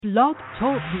Blog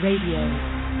Talk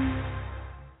Radio.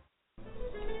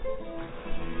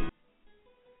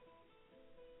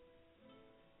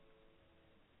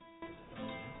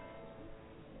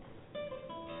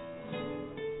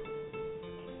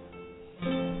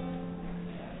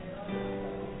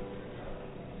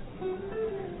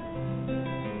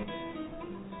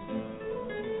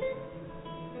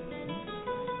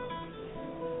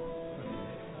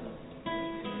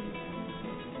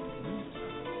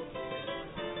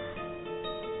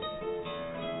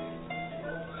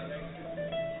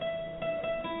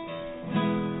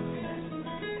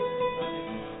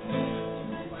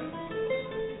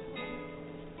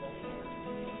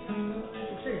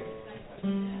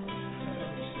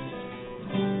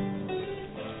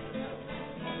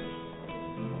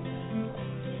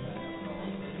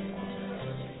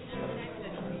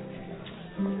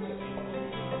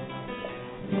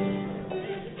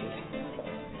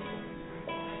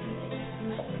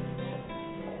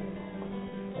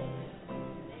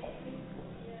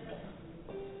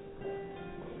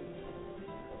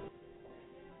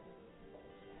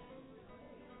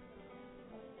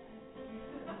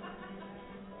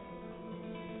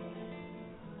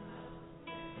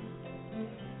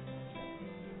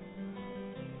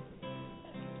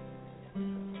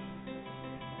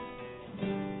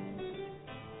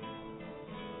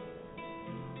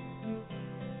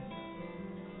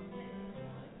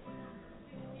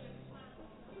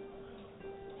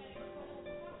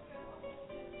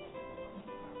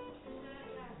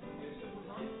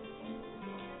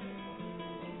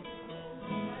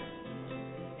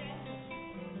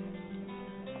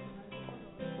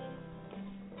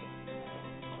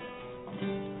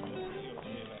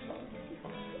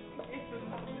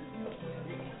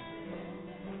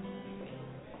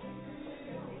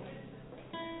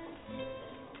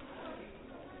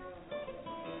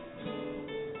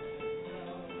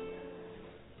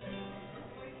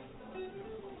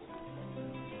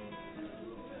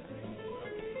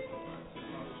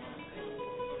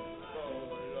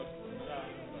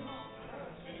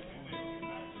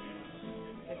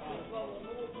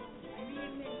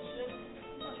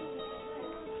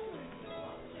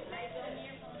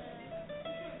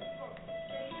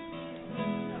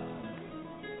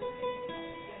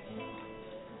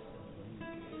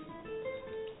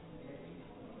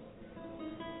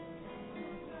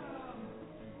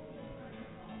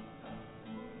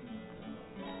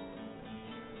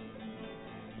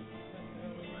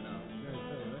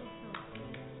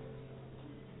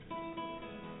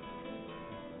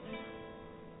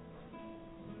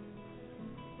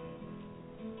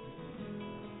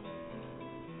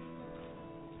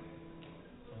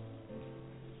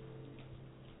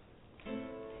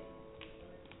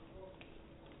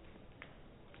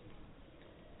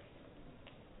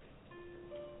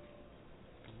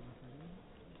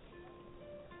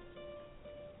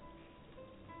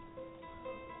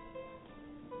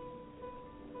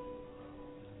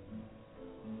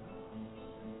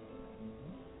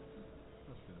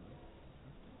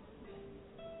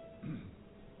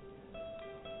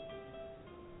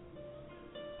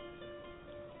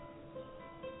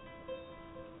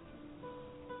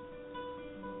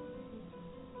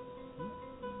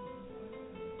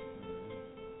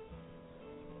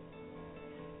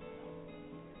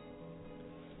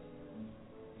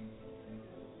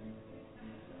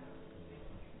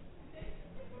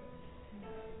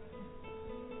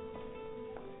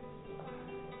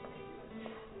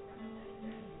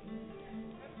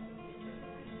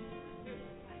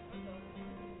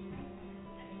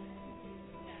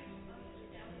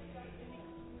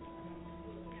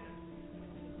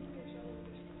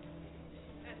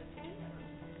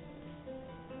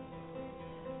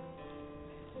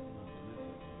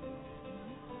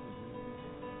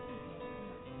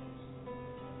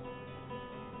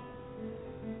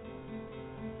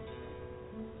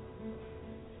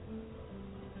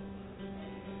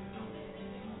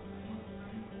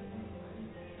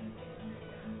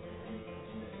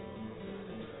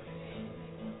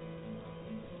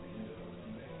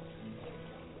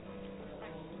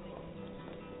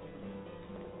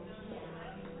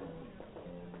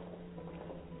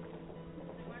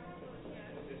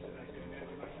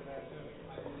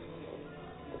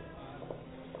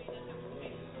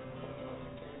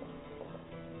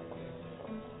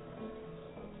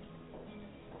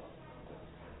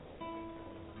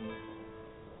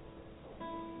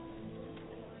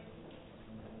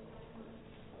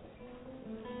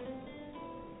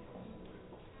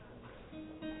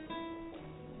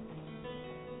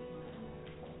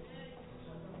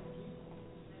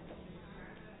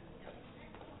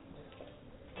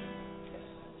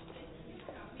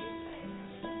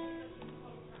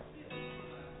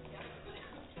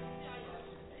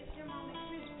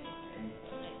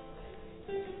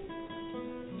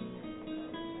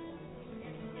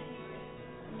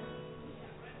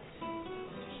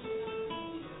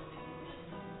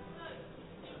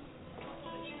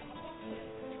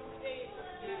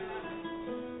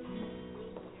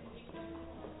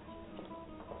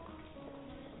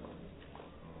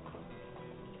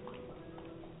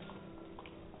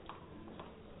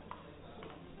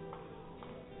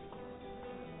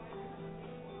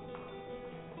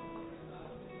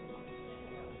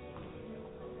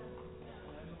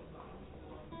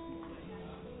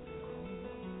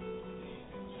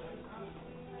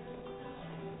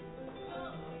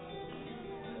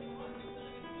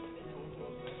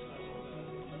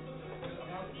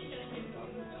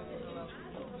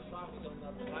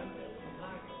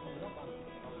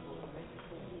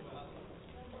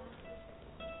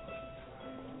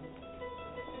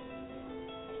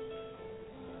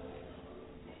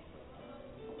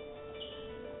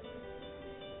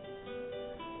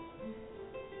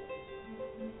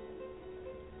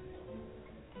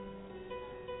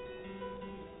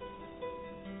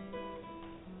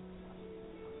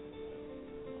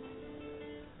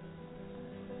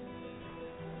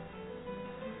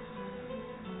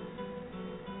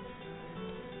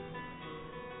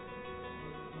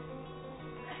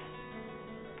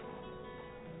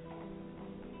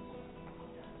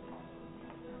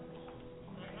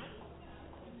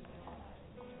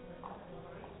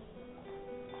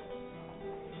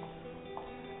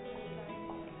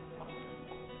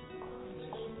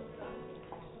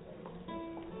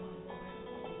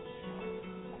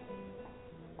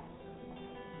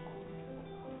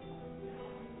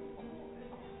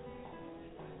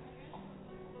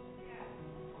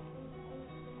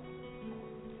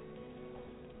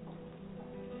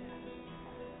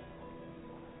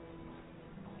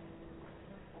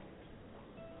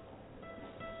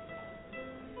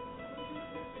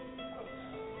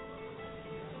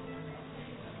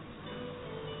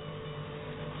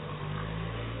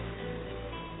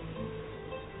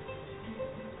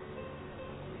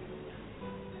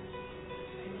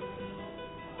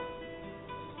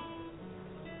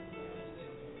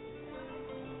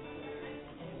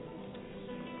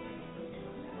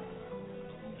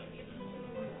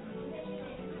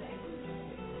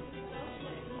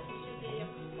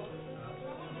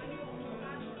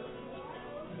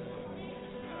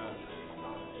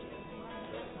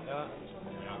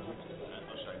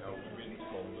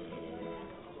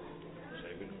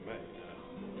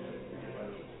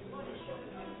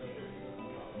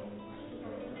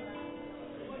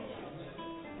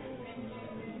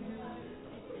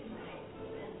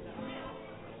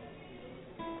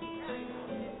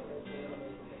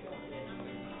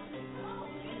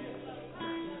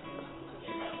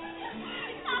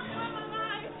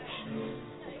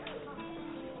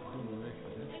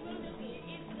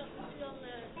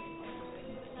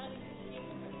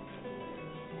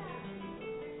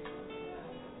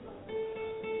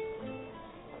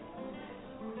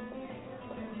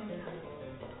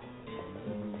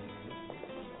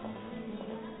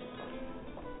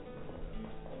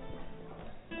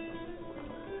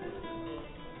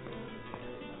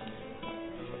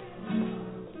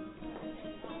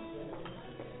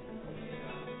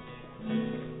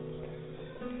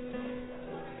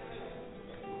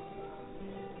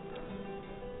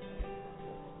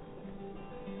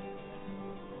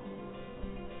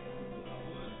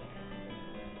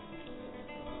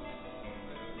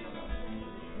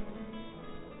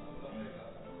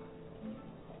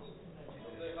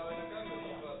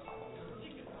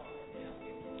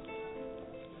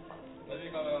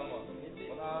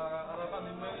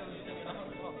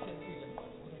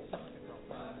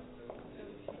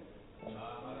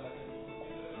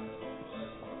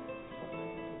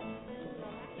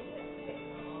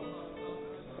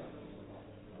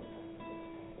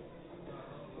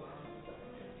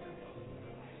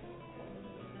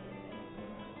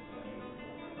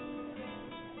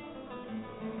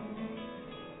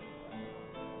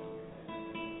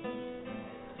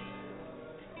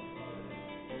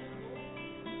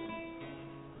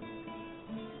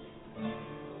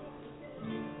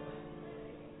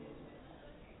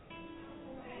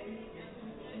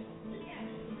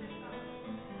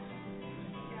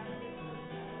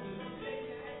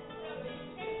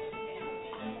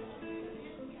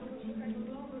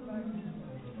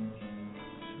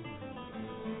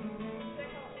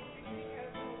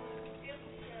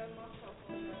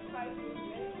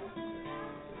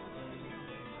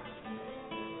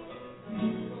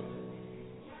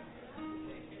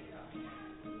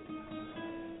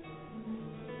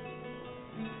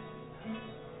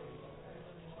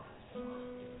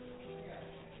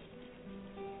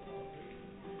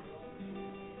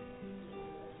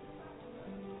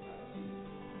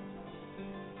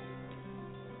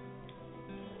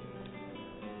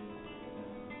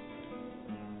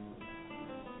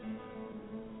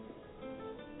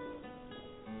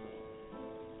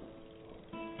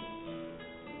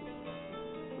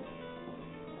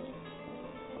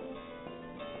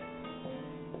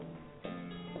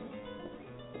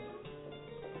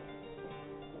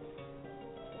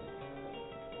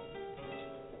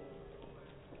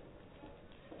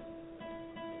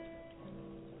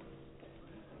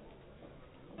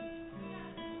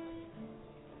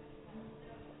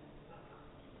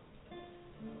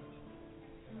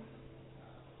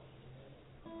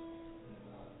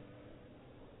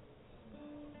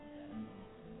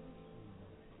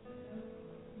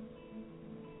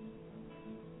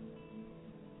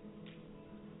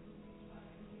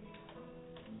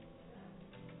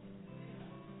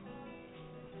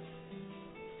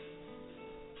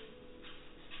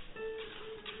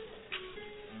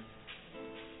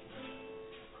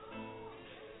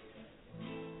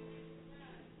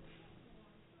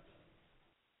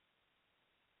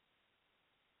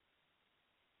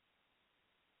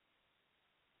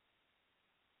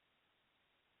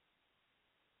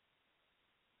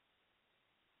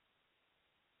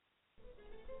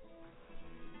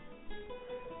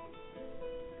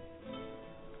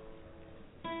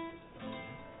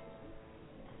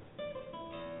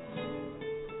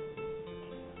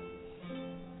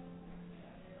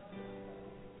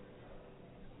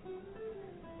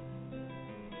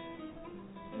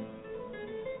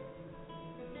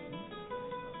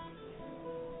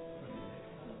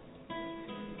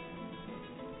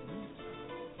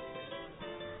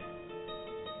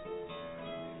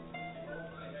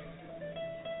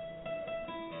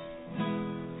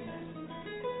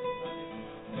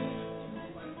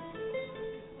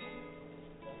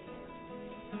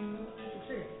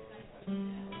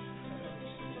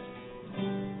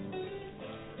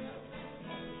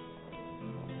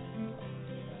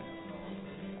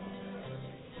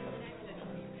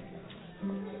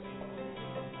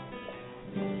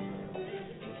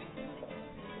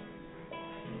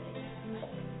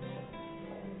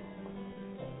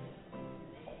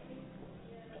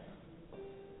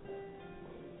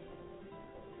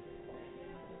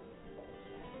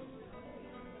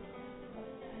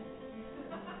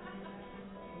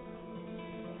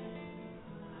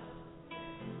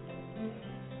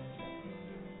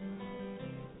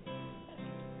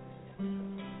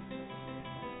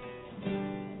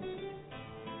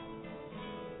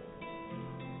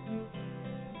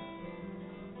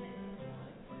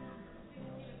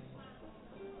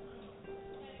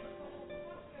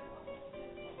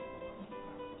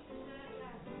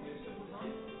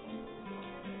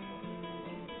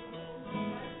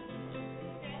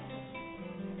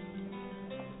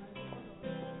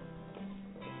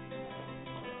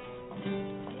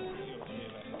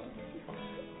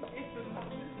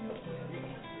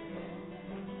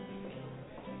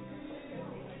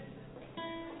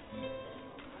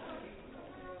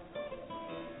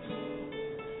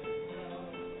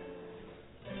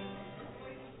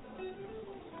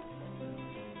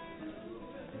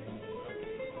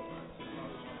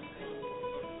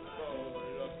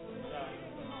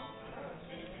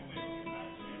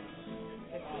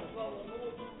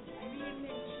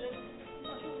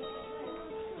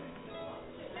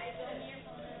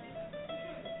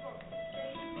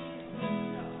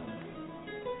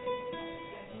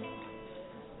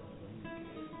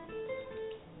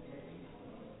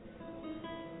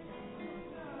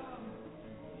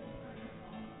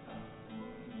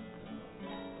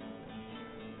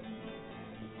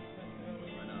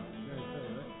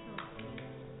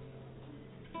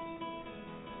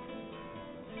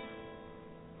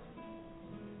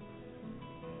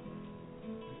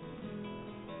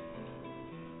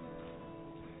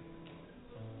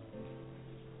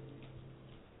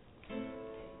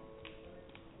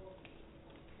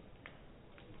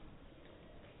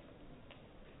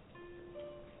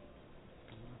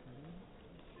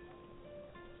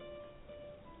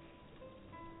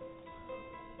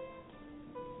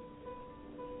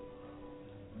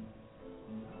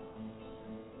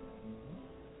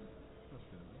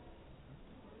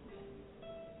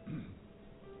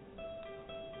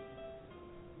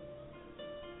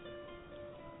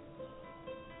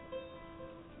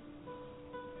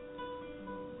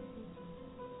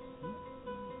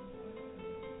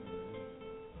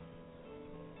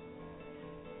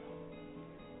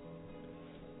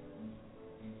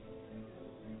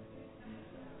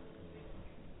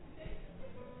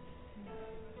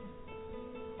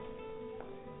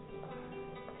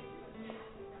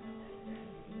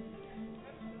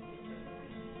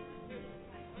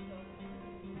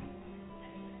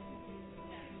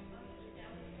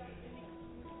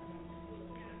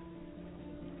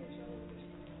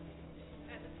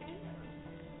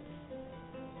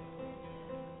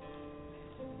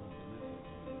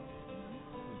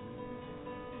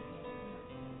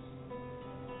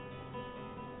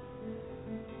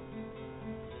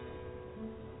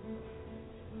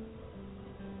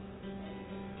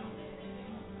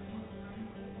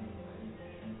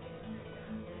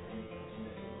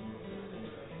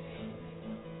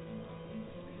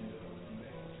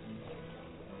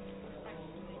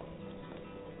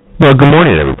 Well, good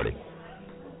morning, everybody.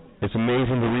 It's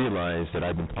amazing to realize that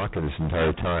I've been talking this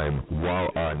entire time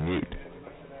while on mute,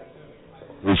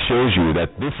 which shows you that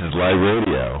this is live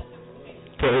radio.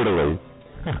 Totally.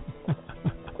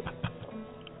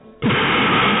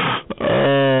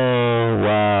 Oh,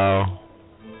 wow.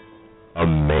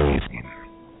 Amazing.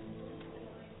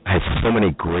 I had so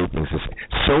many great things to say,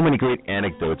 so many great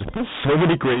anecdotes, so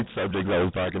many great subjects I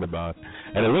was talking about.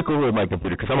 And I look over at my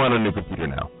computer, because I'm on a new computer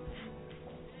now.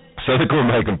 So I look over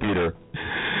my computer.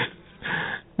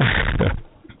 I've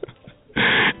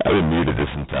been muted this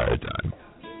entire time.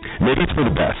 Maybe it's for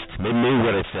the best. Maybe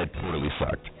what I said totally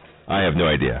sucked. I have no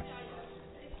idea.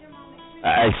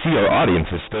 I see our audience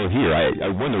is still here. I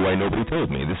wonder why nobody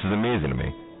told me. This is amazing to me.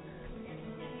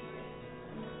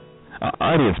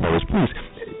 Audience members, please,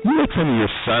 you make some of your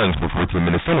silence for 14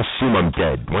 minutes. Don't assume I'm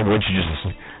dead. Why don't you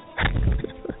just...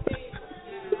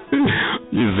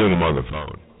 you zoom them on the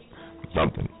phone.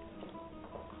 Something.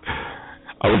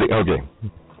 I was like, okay.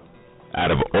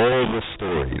 Out of all the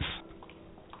stories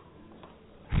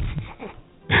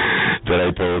that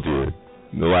I told you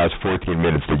in the last 14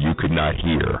 minutes that you could not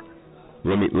hear,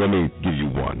 let me give you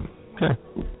one. Okay.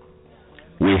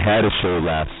 We had a show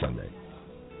last Sunday.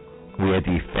 We had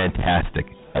the fantastic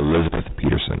Elizabeth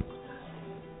Peterson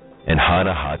and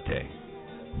Hana Hatae,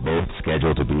 both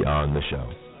scheduled to be on the show.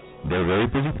 They're very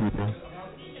busy people,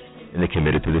 and they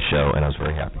committed to the show, and I was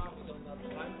very happy.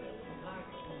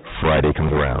 Friday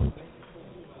comes around.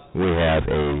 We have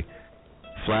a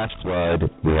flash flood.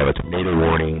 We have a tornado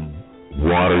warning.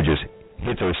 Water just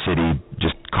hits our city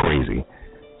just crazy.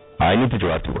 I need to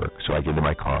drive to work, so I get into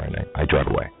my car and I drive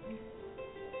away.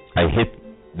 I hit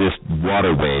this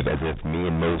water wave as if me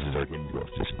and Moses are getting into a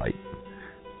fist fight.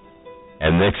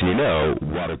 And next thing you know,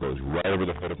 water goes right over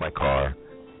the hood of my car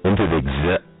into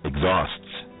the exhausts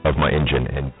of my engine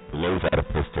and blows out a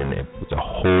piston and puts a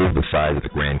hole the size of the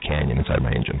Grand Canyon inside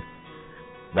my engine.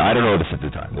 Now, I don't know this at the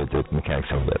time. The mechanics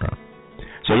tell me later on.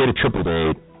 So I get a triple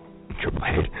date to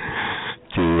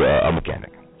a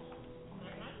mechanic.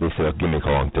 They said, give me a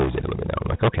call on Thursday to let me know. I'm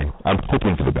like, okay. I'm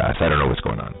hoping for the best. I don't know what's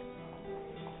going on.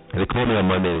 And they called me on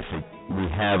Monday. They said, we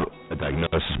have a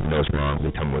diagnosis. We know what's wrong.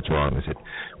 They tell me what's wrong. They said,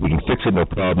 we can fix it, no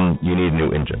problem. You need a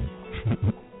new engine.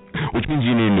 Which means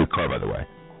you need a new car, by the way.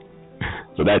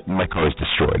 So that my car is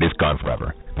destroyed. It's gone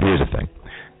forever. But here's the thing.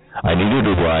 I needed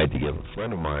a ride to get a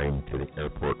friend of mine to the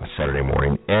airport on Saturday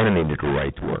morning, and I needed a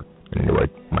ride to work. I needed a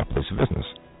ride to my place of business.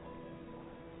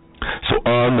 So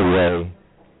on the way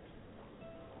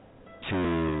to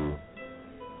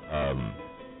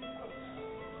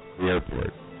the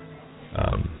airport,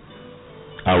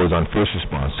 I was on first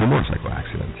response to a motorcycle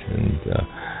accident, and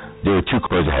there were two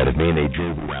cars ahead of me, and they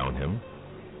drove around him.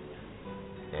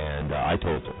 And I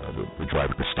told the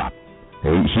driver to stop.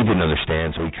 He didn't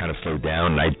understand, so he kind of slowed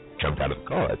down, and I jumped out of the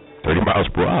car at 30 miles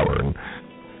per hour and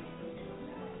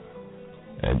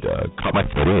caught my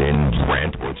footing and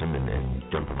ran towards him and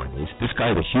jumped on my knees. This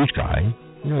guy, the huge guy,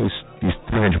 you know, he's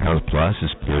 300 pounds plus,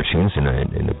 his piercings and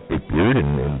a big beard,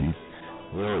 and he's,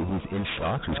 you know, he's in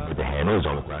shock. So he's with the handle, he's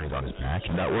on the ground, he's on his back,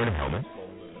 he's not wearing a helmet.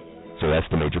 So that's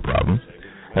the major problem.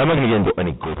 Now, I'm not going to get into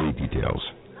any gory details,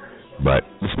 but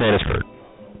this man is hurt.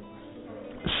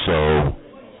 So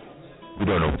we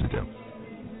don't know what to do.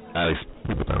 At least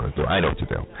people don't know what to do. I know what to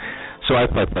do. So I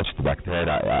play punch to the back of the head.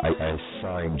 I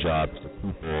assign jobs to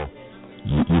people.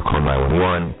 You call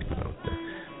 911.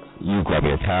 You grab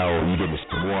me a towel. You get me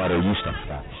some water. You stuff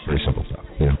that. Very simple stuff.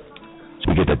 You know. So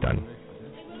we get that done.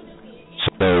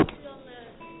 So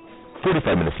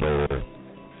 45 minutes later,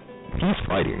 he's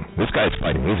fighting. This guy's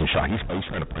fighting. He's in shock. He's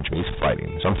trying to punch me. He's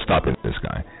fighting. So I'm stopping this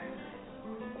guy.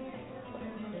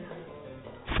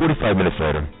 45 minutes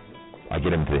later, I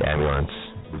get him to the ambulance.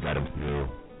 We got him through.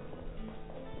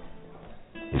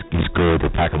 He's good. They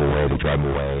pack him away. They drive him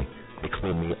away. They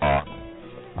clean me off.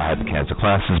 I had to cancel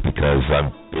classes because I'm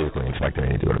basically infected. I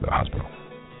need to go to the hospital.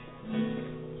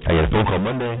 I get a phone call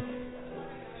Monday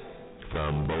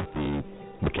from both the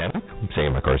mechanic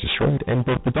saying my car is destroyed and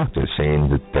both the doctors saying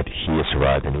that he has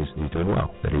survived and he's doing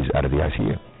well, that he's out of the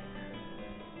ICU.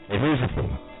 And here's the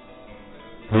thing.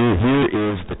 Here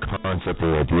is the concept,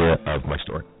 the idea of my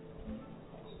story.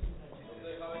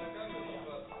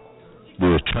 There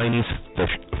was a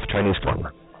Chinese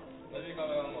farmer,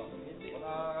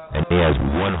 and he has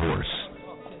one horse.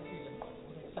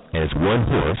 And it's one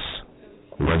horse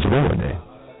who runs away one day.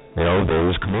 And all the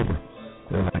neighbors come over.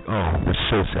 They're like, oh, we're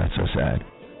so sad, so sad.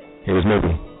 It was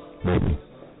maybe.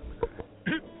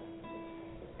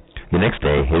 The next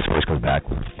day, his horse comes back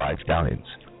with 5 stallions.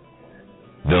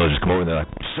 Villagers come over and they're like,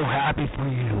 we're so happy for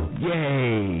you.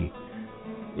 Yay.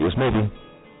 It was maybe.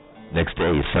 Next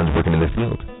day, his son's working in the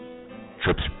field.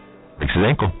 Trips, breaks his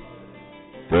ankle.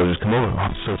 Villagers come over. Oh,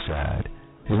 I'm so sad.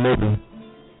 It was maybe.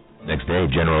 Next day,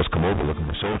 generals come over looking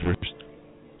for soldiers.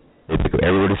 They pick up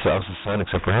everybody else's son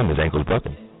except for him. His ankle's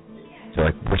broken. They're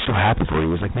like, we're so happy for you.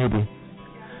 He was like, maybe.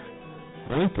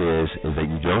 The point is that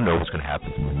you don't know what's going to happen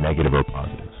from a negative or a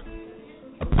positive.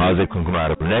 A positive can come out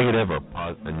of a negative, or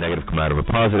a negative come out of a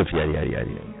positive, yada, yada, yada,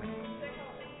 yada.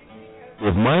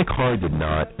 If my car did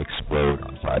not explode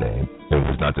on Friday, and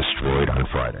was not destroyed on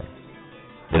Friday,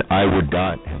 then I would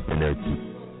not have been there to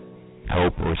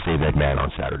help or save that man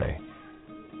on Saturday.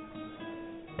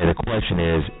 And the question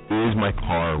is my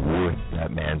car worth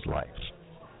that man's life?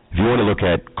 If you want to look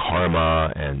at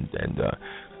karma and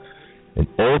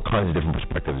all kinds of different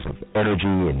perspectives of energy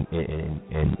and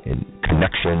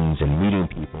connections and meeting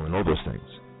people and all those things.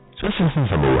 So this instance,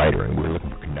 I'm a writer, and we're looking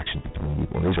for connections between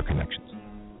people, and these are connections.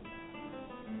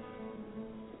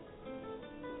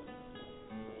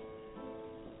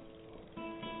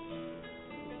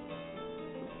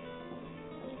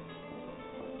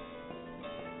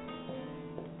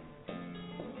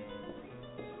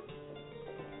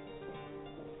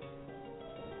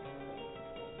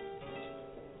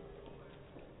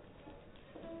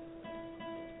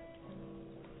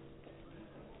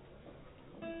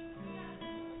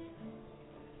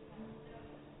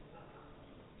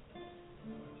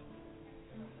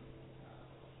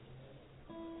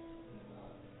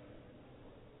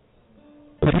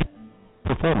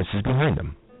 Performances behind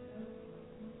them.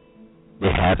 They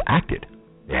have acted.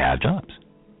 They have jobs.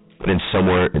 But in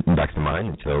somewhere in the back of the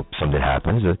mind, until something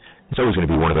happens, it's always going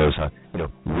to be one of those,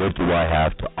 what do I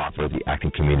have to offer the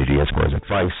acting community as far as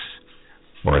advice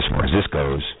or as far as this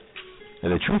goes?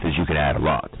 And the truth is you can add a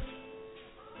lot.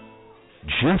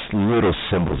 Just little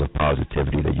symbols of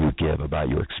positivity that you give about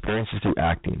your experiences through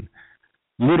acting,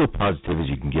 little positivities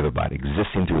you can give about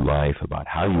existing through life, about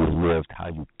how you lived, how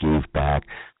you gave back,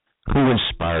 who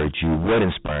inspired you, what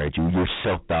inspired you, your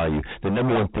self-value. The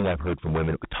number one thing I've heard from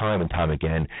women time and time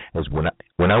again is when I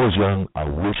was young, I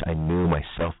wish I knew my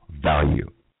self-value.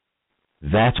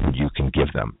 That's what you can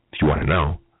give them, if you want to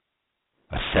know.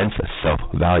 A sense of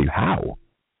self-value. How?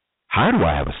 How do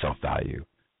I have a self-value?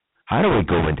 How do I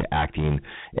go into acting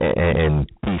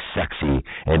and be sexy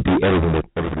and be everything that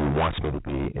everybody wants me to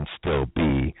be and still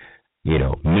be,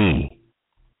 me?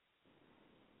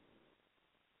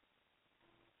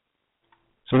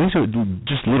 So these are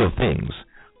just little things.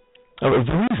 The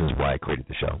reasons why I created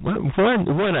the show.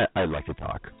 One, I like to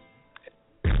talk.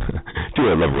 Two,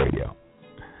 I love radio.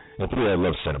 And three, I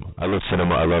love cinema. I love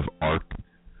cinema. I love art.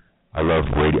 I love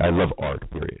radio. I love art,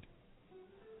 period.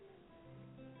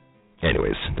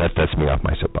 Anyways, that's me off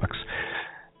my soapbox.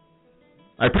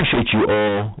 I appreciate you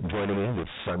all joining me this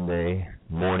Sunday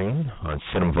morning on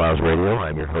Cinema Files Radio.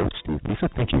 I'm your host, Steve Lisa.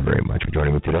 Thank you very much for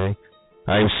joining me today.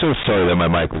 I am so sorry that my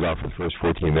mic was off for the first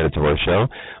 14 minutes of our show,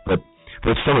 but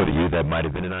for some of you, that might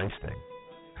have been a nice thing.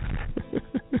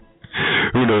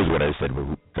 Who knows what I said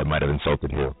that might have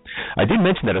insulted you. I did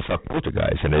mention that I saw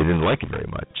Poltergeist, and I didn't like it very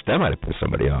much. That might have pissed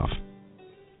somebody off.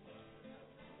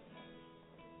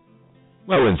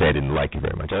 Well, I wouldn't say I didn't like it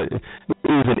very much. It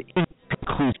was an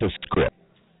inconclusive script.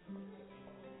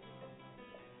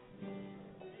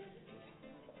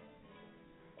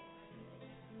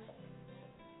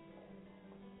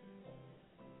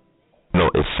 No,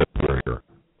 it's superior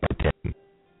by 10.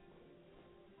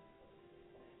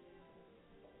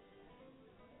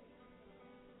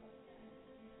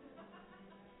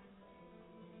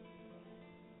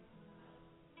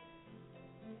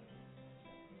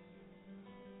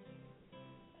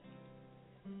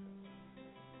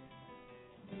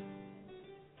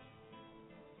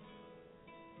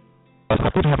 I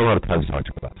don't have a lot of time to talk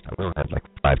to about this. I only have like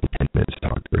 5 to 10 minutes to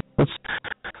talk to her.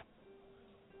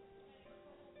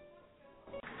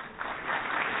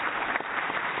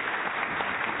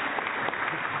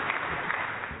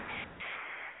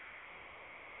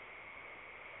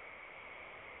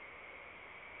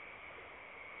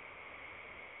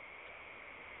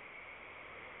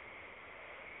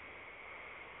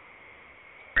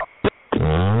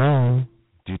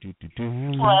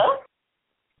 Hello?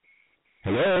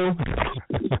 Hello?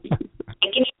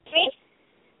 Can you hear me?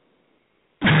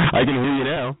 I can hear you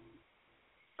now.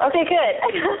 Okay, good.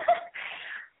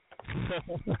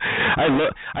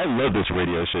 I love this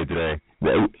radio show today.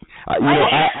 I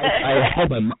had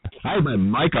my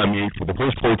mic on mute for the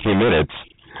first 14 minutes.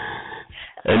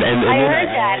 And I heard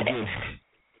that.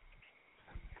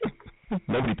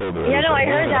 Nobody told me. Yeah, no, I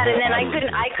heard that, and then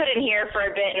I couldn't hear for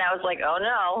a bit, and I was like, oh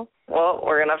no. Well,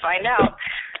 we're gonna find out.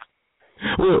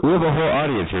 We have a whole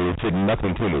audience here who said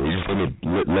nothing to me. We just let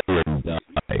them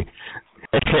die.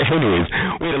 Anyways,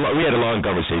 we had a long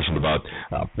conversation about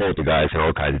poltergeist and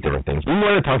all kinds of different things. We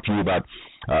want to talk to you about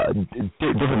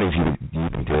different things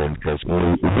you've been doing, because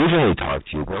when we originally talked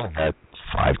to you, we only had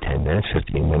 5, 10 minutes,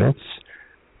 15 minutes.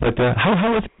 But how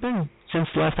has it been since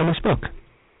the last time we spoke?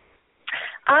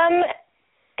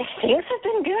 Things have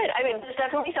been good. I mean, there's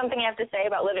definitely something I have to say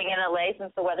about living in LA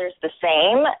since the weather's the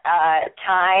same.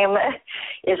 Time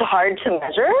is hard to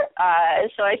measure,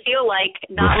 so I feel like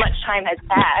not much time has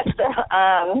passed.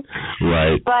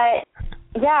 Right. But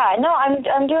yeah, no,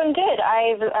 I'm doing good.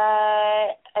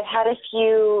 I've had a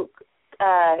few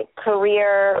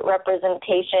career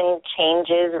representation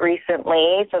changes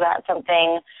recently, so that's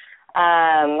something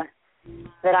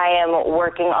that I am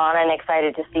working on and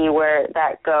excited to see where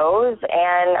that goes.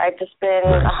 And I've just been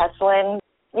hustling,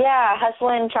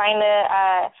 trying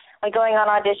to, going on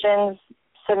auditions,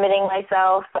 submitting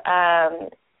myself,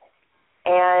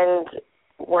 and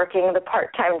working the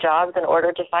part-time jobs in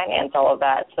order to finance all of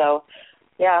that. So,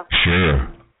 yeah. Sure.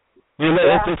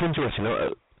 That's interesting.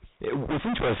 What's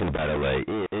interesting about LA,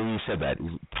 and you said that,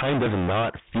 time does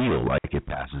not feel like it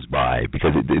passes by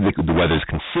because the weather's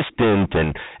consistent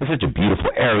and it's such a beautiful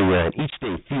area, and each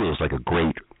day feels like a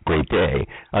great day.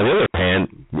 On the other hand,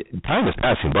 time is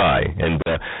passing by, and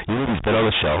it's been on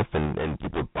the shelf, and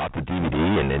people bought the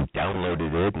DVD and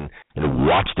downloaded it and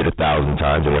watched it 1,000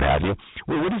 times and what have you.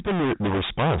 What has been the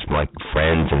response from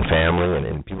friends and family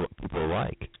and people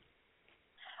alike?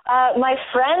 My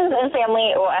friends and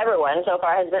family, well, everyone so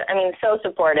far has been, so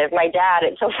supportive. My dad,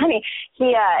 it's so funny.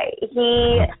 He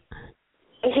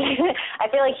I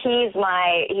feel like he's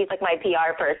like my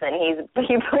PR person. He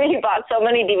bought so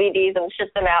many DVDs and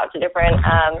shipped them out to different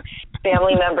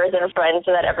family members and friends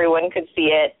so that everyone could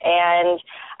see it. And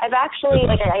I've actually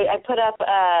I put up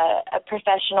a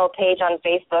professional page on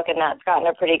Facebook, and that's gotten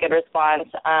a pretty good response.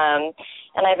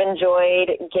 And I've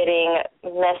enjoyed getting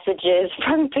messages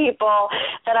from people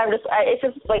that it's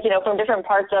just from different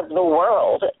parts of the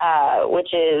world,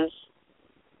 which is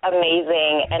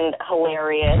amazing and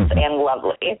hilarious and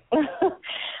lovely. So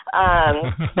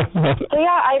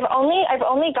yeah, I've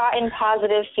only gotten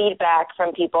positive feedback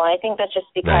from people, and I think that's just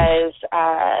because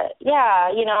I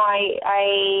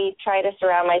try to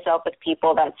surround myself with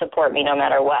people that support me no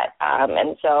matter what.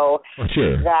 And so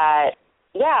that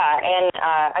and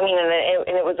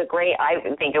it was I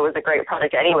think it was a great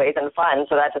project anyways and fun,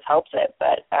 so that just helps it.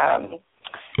 But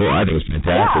well, I think it's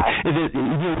fantastic. Yeah.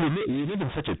 You live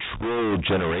in such a troll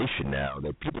generation now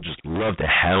that people just love to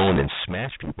hound and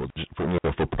smash people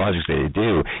for projects that they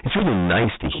do. It's really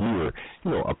nice to hear,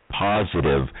 a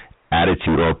positive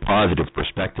attitude or a positive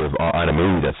perspective on a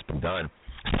movie that's been done.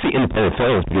 Especially independent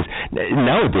films, because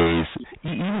nowadays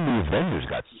even the Avengers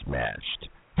got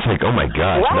smashed. It's like, oh my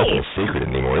gosh, nothing is sacred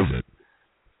anymore, is it?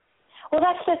 Well,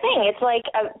 that's the thing. It's like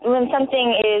when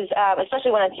something is,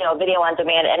 especially when it's, video on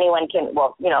demand, anyone can,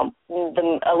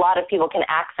 a lot of people can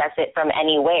access it from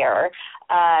anywhere.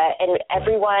 And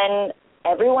everyone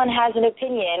has an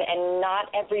opinion, and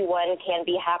not everyone can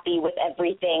be happy with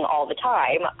everything all the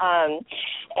time.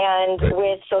 And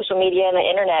with social media and the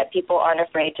internet, people aren't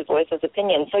afraid to voice those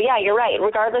opinions. So, yeah, you're right.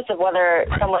 Regardless of whether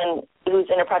someone who's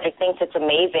in a project thinks it's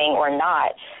amazing or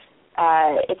not,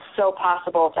 it's so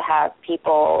possible to have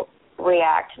people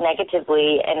react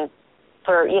negatively and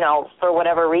for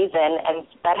whatever reason, and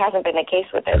that hasn't been the case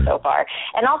with it so far.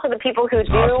 And also the people who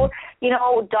do,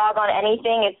 dog on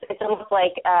anything, it's almost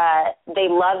like they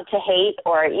love to hate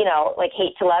or,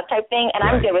 hate to love type thing, and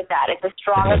I'm good with that. It's a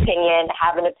strong opinion,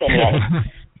 have an opinion.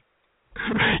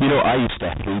 I used to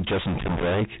hate Justin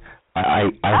Timberlake. I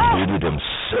hated him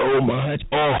so much.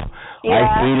 I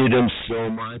hated him so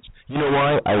much. You know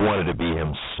why? I wanted to be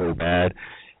him so bad.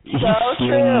 He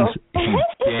sings, he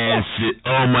dances.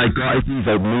 Oh my God, he's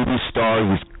a movie star.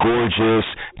 He's gorgeous.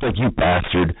 It's like, you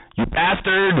bastard! You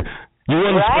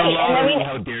want to spend lottery?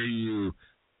 How dare you?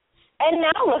 And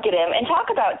now look at him and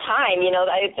talk about time.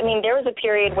 There was a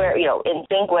period where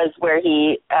NSYNC was where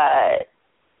he.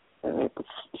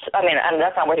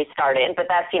 That's not where he started, but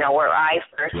that's where I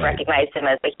first recognized him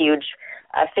as a huge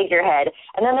figurehead.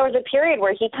 And then there was a period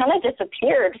where he kind of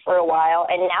disappeared for a while,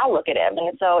 and now look at him.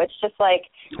 And so it's just like,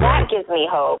 that gives me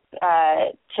hope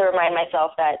to remind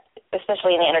myself that,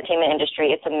 especially in the entertainment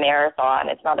industry, it's a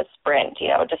marathon. It's not a sprint.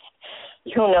 Just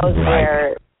who knows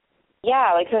where.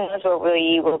 Yeah, who knows where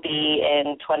we will be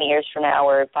in 20 years from now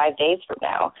or 5 days from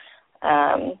now.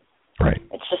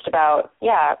 It's just about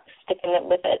sticking it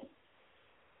with it.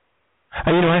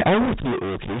 I worked in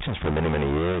locations for many, many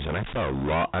years, and I saw a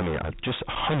lot, just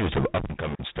hundreds of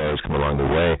up-and-coming stars come along the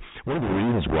way. One of the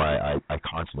reasons why I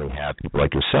constantly have people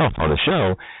like yourself on the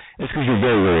show is because you're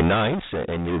very, very nice,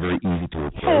 and you're very easy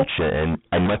to approach, and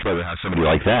I'd much rather have somebody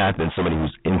like that than somebody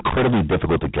who's incredibly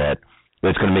difficult to get,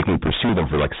 that's going to make me pursue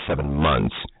them for 7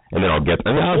 months, and then I'll do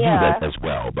that as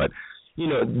well. But,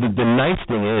 the nice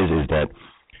thing is that,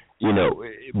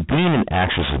 being an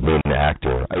actress and being an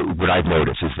actor, what I've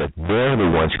noticed is that they're the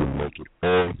ones who make it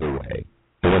all the way.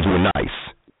 The ones who are nice.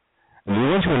 And the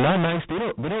ones who are not nice, they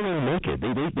don't really make it. They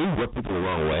rub people the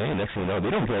wrong way, and next thing you know, they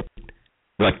don't get,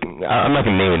 I'm not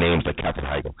going to name names like Captain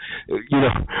Heigl.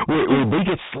 Where they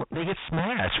get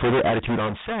smashed for their attitude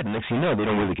on set, and next thing you know, they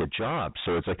don't really get jobs.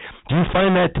 So it's like, do you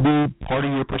find that to be part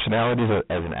of your personality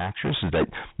as an actress? Is that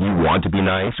you want to be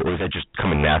nice, or is that just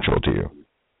coming natural to you?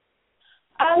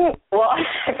 Well,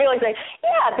 I feel like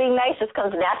being nice just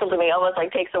comes natural to me, almost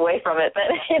like takes away from it. But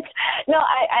it's no,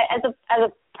 I as a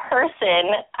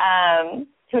person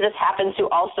who just happens to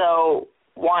also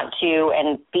want to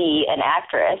and be an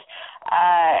actress,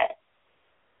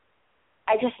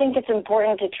 I just think it's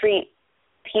important to treat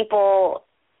people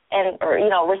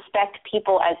or respect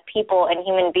people as people and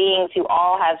human beings who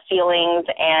all have feelings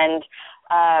and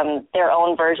their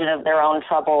own version of their own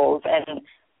troubles. And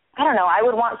I don't know, I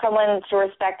would want someone to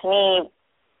respect me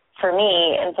for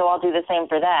me, and so I'll do the same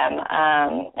for them.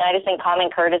 And I just think common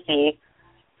courtesy,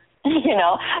 I don't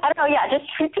know, just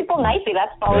treat people nicely.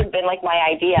 That's always been like my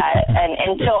idea, and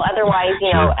until otherwise,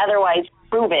 otherwise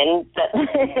proven that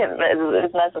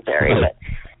it's necessary. But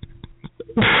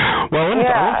well, I want to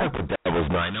talk about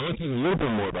Devil's Nine. I want to talk a little bit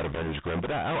more about Avengers Grimm,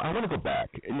 but I want to go back.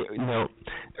 I really want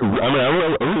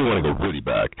to go really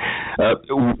back.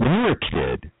 When you were a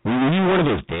kid, were you one of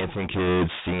those dancing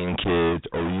kids, singing kids,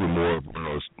 or were you more of one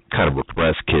of those kind of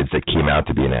repressed kids that came out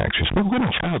to be an actress? What kind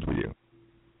of child were you?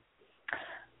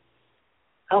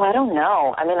 Oh, I don't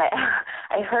know. I mean,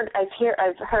 I've heard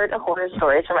horror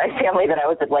stories from my family that I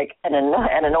was like an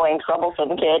annoying,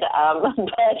 troublesome kid. But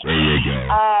there you go.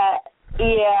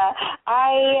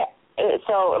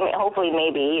 So hopefully,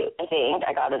 maybe I think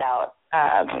I got it out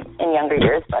in younger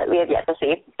years, but we have yet to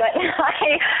see. But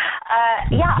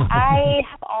I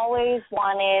have always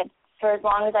wanted, for as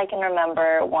long as I can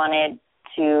remember,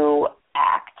 to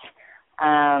act.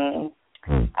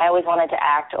 I always wanted to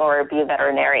act or be a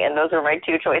veterinarian. Those were my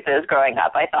two choices growing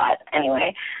up, I thought,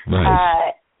 anyway.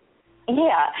 Nice.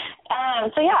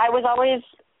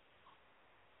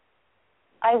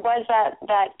 I was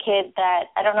that kid that,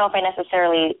 I don't know if I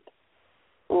necessarily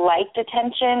liked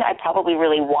attention. I probably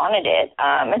really wanted it.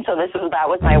 And so that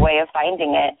was my way of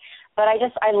finding it. But I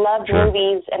loved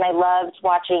movies, and I loved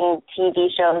watching TV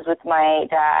shows with my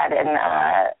dad and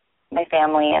my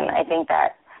family, and I think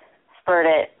that spurred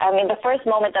it. I mean, the first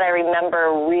moment that I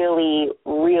remember really,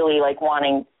 really like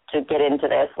wanting to get into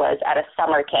this was at a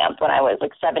summer camp when I was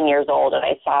like 7 years old, and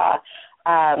I saw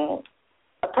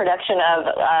a production of,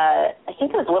 I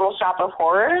think it was Little Shop of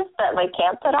Horrors that my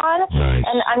camp put on. Nice.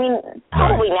 And I mean,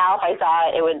 probably now if I saw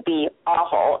it, it would be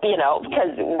awful,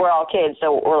 because we're all kids,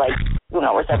 so we're like,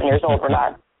 we're 7 years old, we're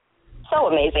not so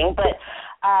amazing, but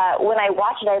when I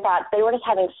watched it, I thought they were just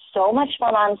having so much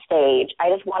fun on stage.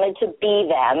 I just wanted to be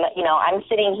them. I'm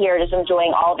sitting here just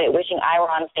enjoying all of it, wishing I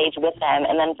were on stage with them.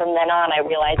 And then from then on, I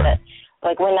realized that,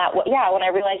 when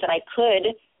I realized that I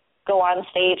could go on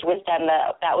stage with them,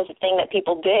 that was a thing that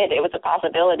people did. It was a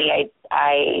possibility.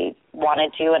 I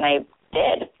wanted to, and I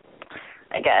did,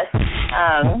 I guess.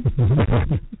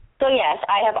 So yes,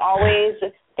 I have always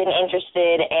been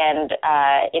interested and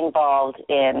involved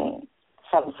in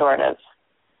some sort of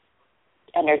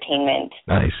entertainment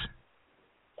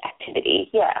activity,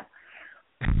 I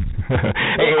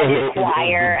did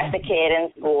choir as a kid in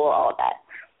school, all of that.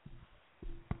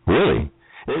 Really?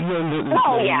 But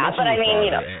I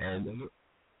mean,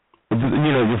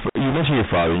 you mentioned your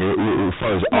father. Your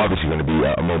father's obviously going to be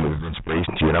a moment of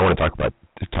inspiration to you, and I want to talk about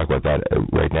that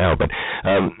right now. But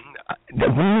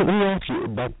let me ask you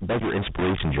about your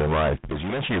inspirations in your life, because you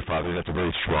mentioned your father. That's a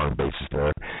very strong basis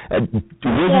there. Was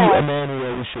he a man who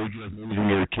always showed you like movies when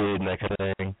you were a kid and that kind of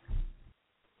thing?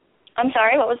 I'm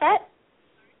sorry, what was that?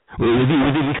 Was he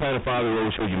the kind of father who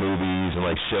always showed you movies and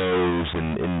like shows,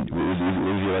 and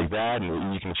was he like that?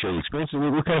 And you can share the experience.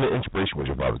 What kind of inspiration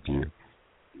was your father to you?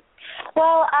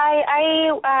 Well,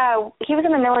 he was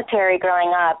in the military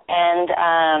growing up,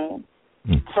 and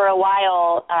for a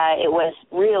while, it was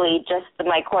really just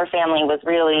my core family was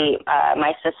really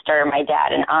my sister, my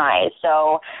dad, and I.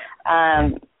 So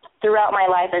throughout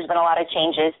my life, there's been a lot of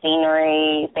changes,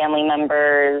 scenery, family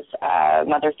members,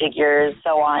 mother figures,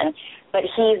 so on. But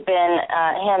he's been,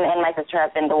 him and my sister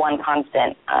have been the one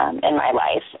constant in my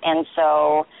life. And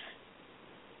so,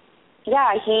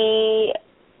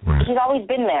 he's always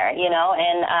been there, and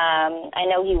I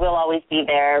know he will always be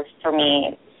there for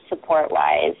me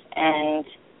support-wise. And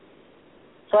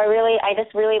so I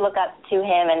just really look up to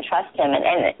him and trust him. And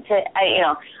I'm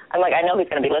like, I know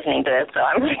he's going to be listening to this, so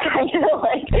I'm trying to,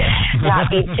 not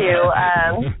be too,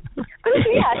 but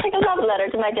take a love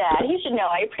letter to my dad. He should know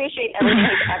I appreciate everything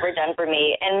he's ever done for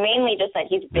me, and mainly just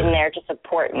that he's been there to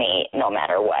support me no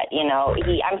matter what.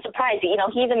 I'm surprised. He's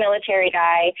a military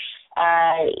guy.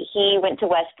 He went to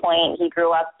West Point. He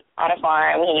grew up on a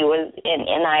farm. He was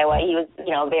in Iowa. He was,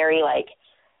 very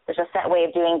there's a set way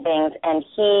of doing things, and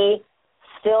he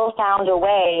still found a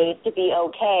way to be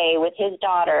okay with his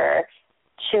daughter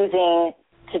choosing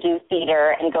to do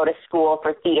theater and go to school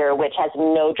for theater, which has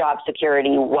no job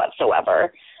security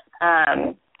whatsoever.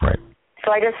 Right.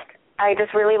 So I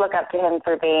just really look up to him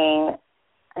for being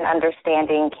an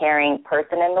understanding, caring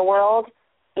person in the world,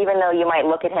 even though you might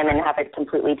look at him and have a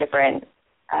completely different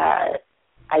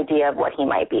idea of what he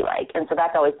might be like. And so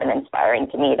that's always been inspiring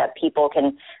to me, that people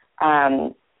can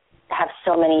have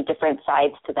so many different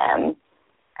sides to them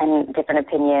and different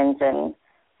opinions, and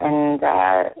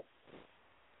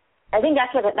I think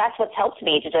that's what's helped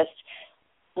me to just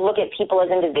look at people as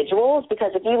individuals,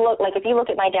 because if you look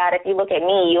at my dad, if you look at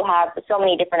me, you have so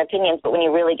many different opinions, but when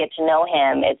you really get to know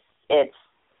him, it's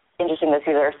interesting to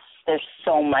see there's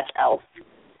so much else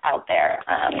out there.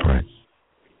 Right.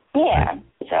 Yeah.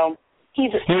 So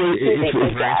he's a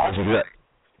good dad.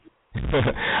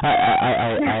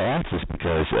 I ask this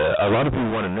because a lot of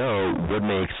people want to know what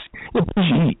makes you're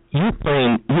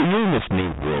in this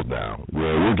new world now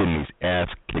where we're getting these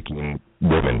ass-kicking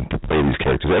women to play these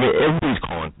characters. I mean, everybody's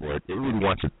calling for it. Everybody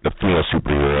wants a female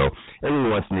superhero.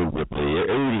 Everybody wants a new Ripley.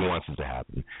 Everybody wants it to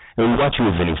happen. And we watch you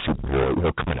as a new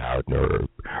superhero coming out, or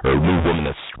a new woman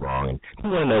that's strong, and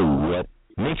people want to know what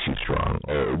makes you strong,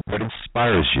 or what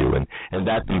inspires you, and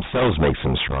that themselves makes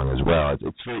them strong as well.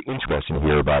 It's very interesting to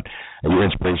hear about your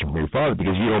inspiration from your father,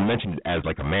 because you don't mention it as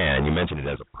like a man, you mention it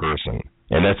as a person,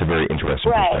 and that's a very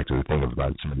interesting perspective to think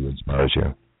about somebody who inspires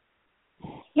you.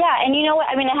 Yeah, and you know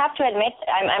what? I mean, I have to admit,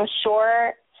 I'm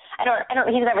sure. I don't.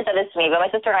 He's never said this to me, but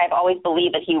my sister and I have always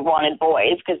believed that he wanted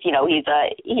boys because, you know, he's a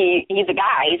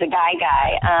guy. He's a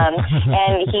guy.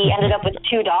 And he ended up with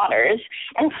 2 daughters.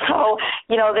 And so,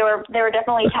 you know, there were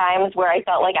definitely times where I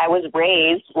felt like I was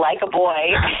raised like a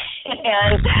boy.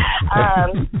 And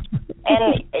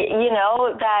you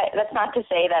know, that's not to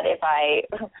say that if I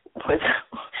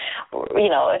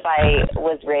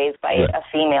was raised by a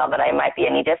female that I might be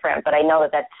any different, but I know that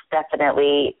that's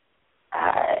definitely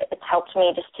it's helped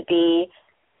me just to be,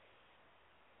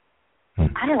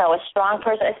 I don't know, a strong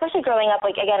person, especially growing up,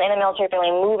 like, again, in a military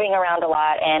family, moving around a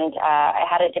lot, and I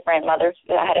had a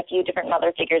few different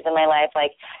mother figures in my life.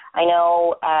 Like, I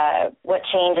know what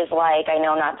change is like. I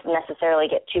know not to necessarily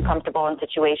get too comfortable in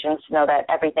situations, to know that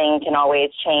everything can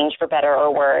always change for better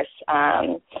or worse.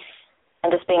 And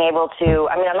just being able to,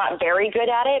 I mean, I'm not very good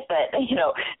at it, but, you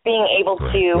know, being able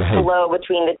to flow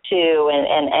between the two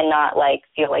and not, like,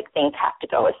 feel like things have to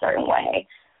go a certain way.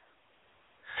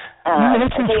 So, yeah,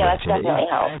 that's definitely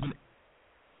helped.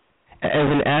 As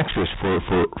an actress for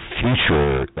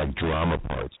future, like, drama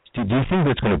parts, do you think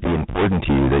that's going to be important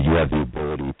to you, that you have the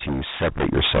ability to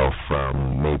separate yourself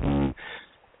from maybe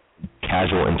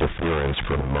casual interference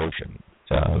from emotion,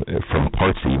 from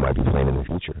parts that you might be playing in the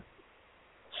future?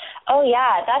 Oh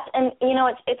yeah, and you know,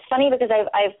 it's funny because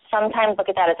I've sometimes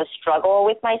looked at that as a struggle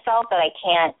with myself, that I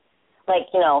can't, like,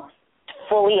 you know,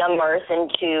 fully immerse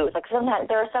into, like, sometimes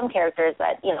there are some characters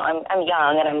that, you know, I'm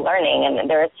young and I'm learning, and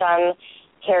there are some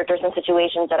characters and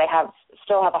situations that I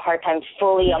still have a hard time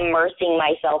fully immersing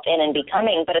myself in and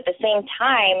becoming. But at the same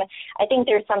time, I think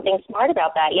there's something smart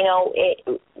about that. You know,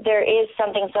 there is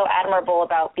something so admirable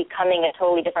about becoming a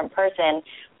totally different person,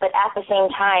 but at the same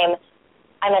time,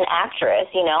 I'm an actress,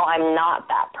 you know, I'm not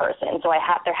that person. So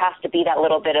there has to be that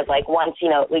little bit of, like, once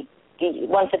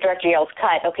the director yells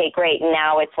cut, okay, great,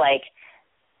 now it's like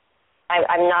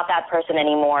I'm not that person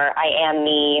anymore. I am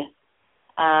me.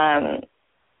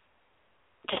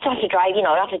 Just don't have to drive, you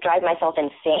know, I don't have to drive myself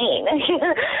insane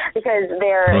because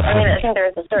I think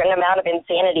there's a certain amount of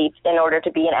insanity in order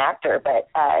to be an actor, but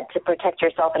to protect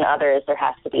yourself and others, there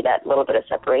has to be that little bit of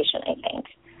separation, I think.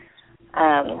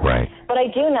 Right. But I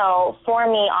do know, for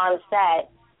me on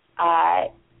set,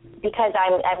 because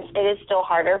it is still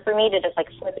harder for me to just, like,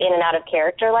 slip in and out of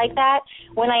character like that.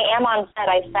 When I am on set,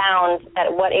 I found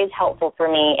that what is helpful for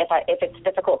me, if it's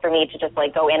difficult for me to just,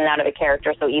 like, go in and out of a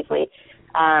character so easily,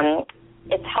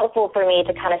 it's helpful for me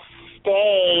to kind of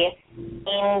stay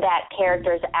in that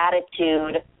character's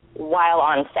attitude while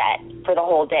on set for the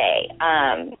whole day.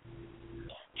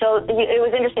 So it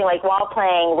was interesting, like, while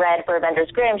playing Red for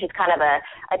Avengers Grimm, she's kind of a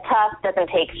tough, doesn't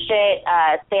take shit,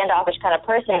 standoffish kind of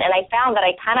person, and I found that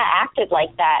I kind of acted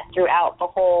like that throughout the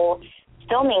whole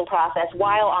filming process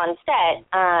while on set,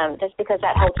 just because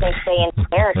that helps me stay in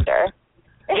character.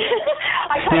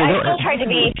 I still tried to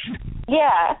be,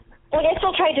 like, I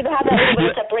still tried to have that little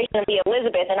bit of separation and be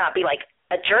Elizabeth and not be, like,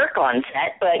 a jerk on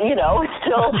set, but, you know,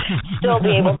 still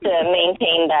be able to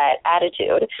maintain that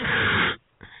attitude.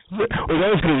 Well,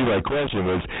 that was going to be my question.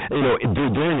 Was, you know,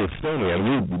 during the filming, I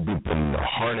mean, you've been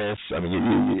harness. I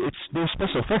mean, there's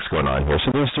special effects going on here,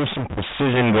 so there's some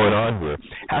precision going on here.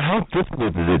 How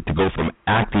difficult is it to go from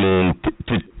acting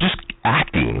to just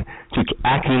acting to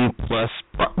acting plus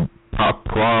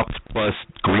props plus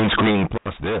green screen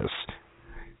plus this?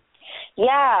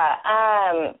 Yeah,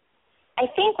 I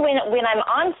think when I'm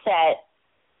on set,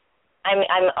 I'm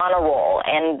on a roll,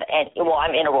 and well,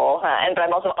 I'm in a roll, but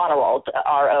I'm also on a roll.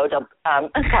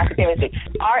 Classic famous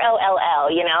ROLL.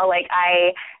 You know, like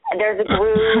there's a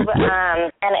groove,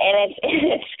 and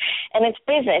it's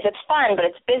business. It's fun, but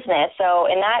it's business. So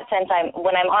in that sense,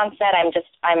 when I'm on set,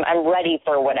 I'm ready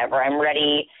for whatever. I'm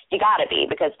ready. You gotta be,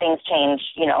 because things change,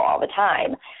 you know, all the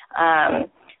time.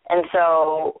 And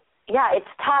so yeah,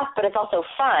 it's tough, but it's also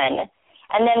fun.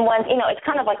 And then once, you know, it's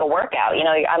kind of like a workout. You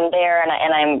know, I'm there and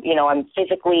I'm, you know, I'm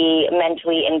physically,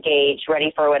 mentally engaged,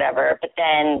 ready for whatever. But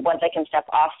then once I can step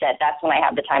off set, that's when I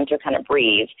have the time to kind of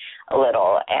breathe a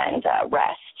little and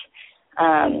rest.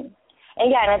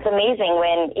 And yeah, and it's amazing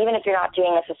when, even if you're not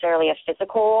doing necessarily a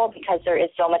physical, because there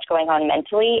is so much going on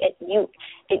mentally, you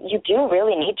do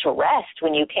really need to rest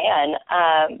when you can.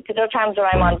 Because there are times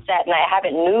where I'm on set and I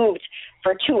haven't moved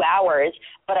for 2 hours,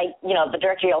 but you know, the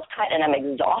director yells cut and I'm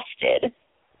exhausted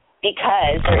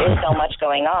because there is so much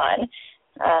going on.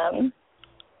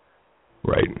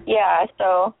 Right. Yeah,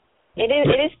 so it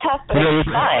is tough, but it's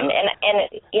fun, and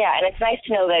yeah, and it's nice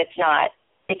to know that it's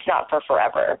not for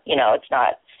forever. You know, it's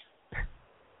not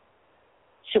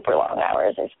super long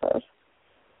hours, I suppose.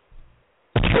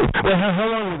 Well, how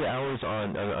long were the hours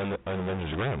on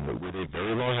Avengers Graham? Were they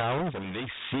very long hours? I mean, they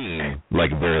seem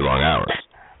like very long hours.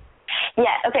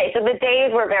 Yeah, okay, so the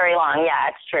days were very long.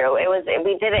 Yeah, it's true.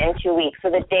 We did it in 2 weeks, so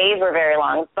the days were very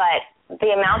long, but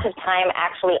the amount of time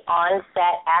actually on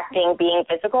set, acting, being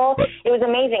physical, it was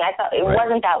amazing. I thought it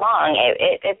wasn't that long.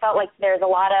 It felt like there's a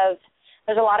lot of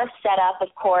setup,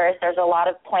 of course. There's a lot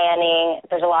of planning.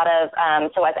 There's a lot of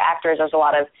so as actors, there's a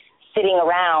lot of sitting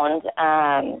around,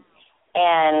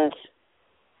 and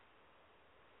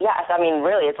yes, I mean,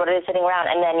 really, it's what it is, sitting around.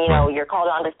 And then, you know, you're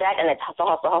called on to set, and it's hustle,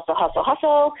 hustle, hustle, hustle,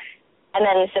 hustle, and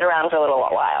then sit around for a little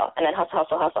while, and then hustle,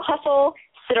 hustle, hustle, hustle,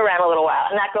 sit around a little while,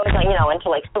 and that goes on, you know,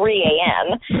 until like 3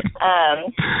 a.m.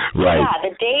 Right. Yeah,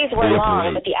 the days were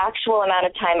long, but the actual amount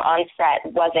of time on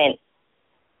set wasn't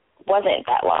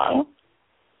that long.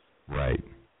 Right.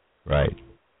 Right.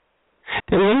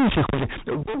 And let me ask you a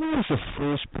question. What was the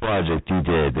first project you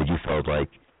did that you felt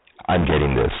like, I'm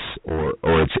getting this, or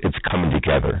it's coming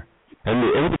together? And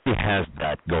everybody has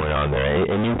that going on there,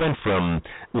 and you went from,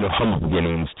 you know, humble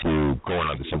beginnings to going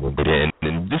on to something big,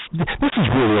 and this is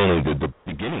really only the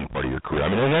beginning part of your career. I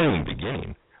mean, not even the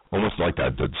beginning, almost like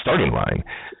the starting line.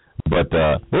 But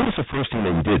what was the first thing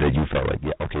that you did that you felt like,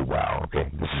 yeah, okay, wow,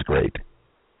 okay, this is great?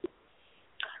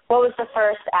 What was the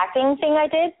first acting thing I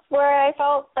did where I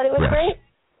felt that it was great?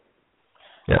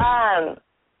 Yes.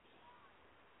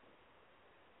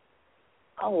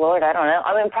 Oh, Lord, I don't know.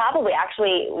 I mean, probably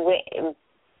actually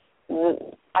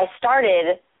I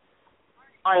started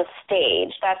on stage.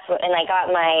 And I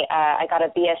got a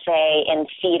BSA in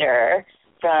theater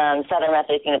from Southern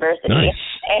Methodist University. Nice.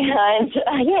 And,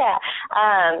 yeah.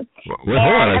 Well,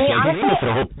 hold on. I mean, honestly,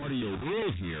 the whole part of your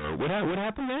world here. What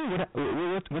happened there?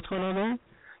 What's going on there?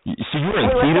 So you were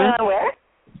in theater? What's going on where?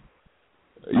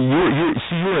 I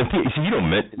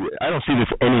don't see this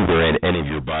anywhere in any of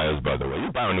your bios, by the way.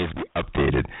 Your bio needs to be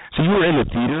updated. So you were in the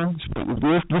theater.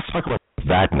 Let's talk about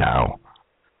that now.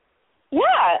 Yeah,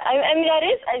 I mean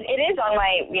it is on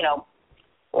my, you know,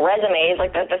 resumes,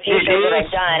 like the few shows that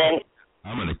I've done, and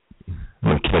I'm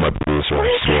gonna kill my producer,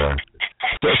 I swear.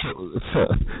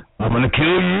 I'm gonna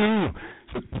kill you.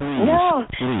 So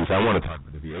please, I want to talk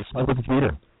about the theater. Let's talk about the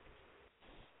theater.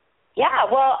 Yeah,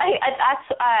 well,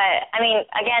 I mean,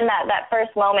 again, that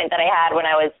first moment that I had when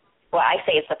I was, well, I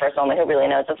say it's the first moment, who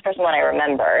really knows? It's the first one I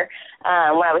remember,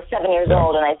 when I was 7 years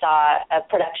old and I saw a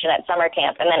production at summer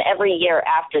camp, and then every year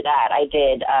after that I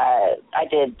did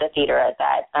the theater at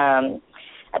that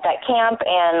camp,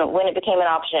 and when it became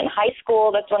an option in high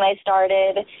school, that's when I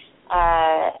started,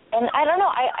 and I don't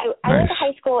know, I went to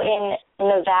high school in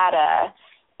Nevada,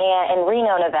 in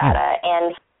Reno, Nevada,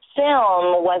 and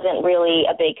film wasn't really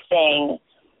a big thing.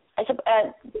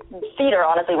 Theater,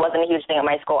 honestly, wasn't a huge thing at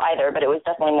my school either, but it was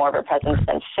definitely more of a presence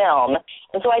than film.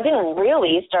 And so I didn't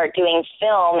really start doing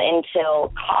film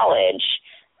until college,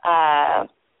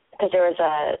 because there's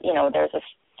a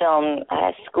film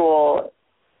school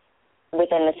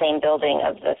within the same building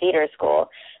of the theater school.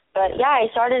 But yeah, I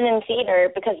started in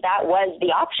theater because that was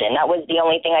the option. That was the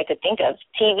only thing I could think of.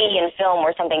 TV and film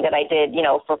were something that I did, you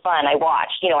know, for fun. I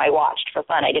watched for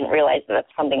fun. I didn't realize that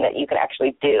that's something that you could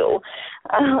actually do.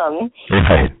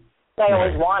 Right. I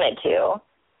always wanted to.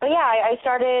 But yeah, I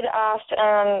started off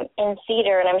in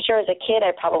theater, and I'm sure as a kid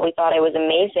I probably thought I was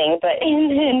amazing. But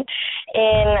in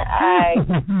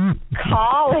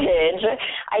college,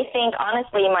 I think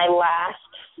honestly my last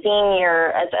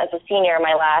senior, as a senior,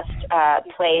 my last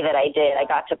play that I did, I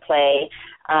got to play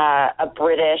a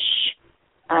British,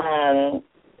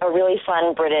 a really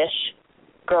fun British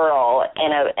girl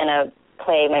in a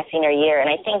play my senior year, and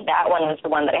I think that one was the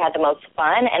one that I had the most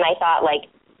fun. And I thought, like,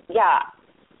 yeah,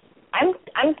 I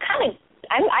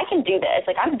can do this.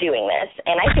 Like, I'm doing this,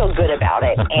 and I feel good about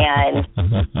it. And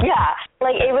yeah,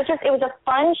 like it was a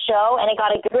fun show, and it got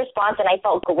a good response, and I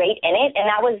felt great in it. And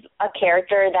that was a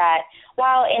character that,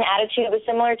 while in attitude was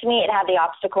similar to me, it had the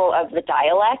obstacle of the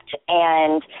dialect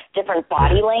and different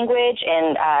body language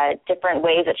and different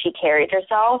ways that she carried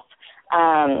herself.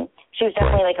 She was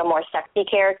definitely like a more sexy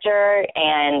character,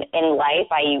 and in life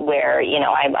I wear,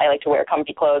 I like to wear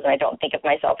comfy clothes, and I don't think of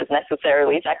myself as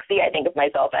necessarily sexy. I think of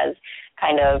myself as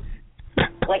kind of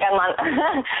like I'm on,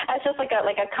 as just like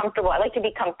a comfortable. I like to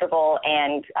be comfortable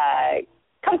and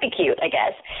comfy cute, I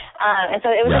guess. And so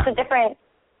it was just a different.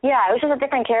 Yeah, it was just a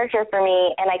different character for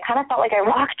me, and I kind of felt like I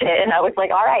rocked it, and I was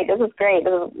like, all right, this is great.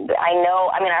 I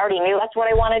already knew that's what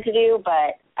I wanted to do,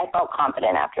 but I felt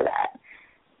confident after that.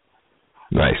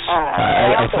 Nice.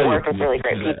 I also worked with really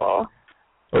great people.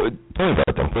 Tell me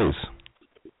about them, please.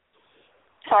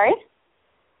 Sorry?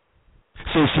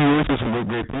 So you worked with some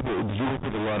great people. Did you work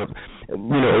with a lot of,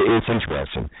 it's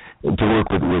interesting to work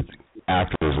with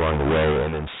actors along the way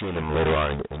and then seeing them later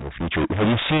on in the future. Have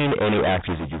you seen any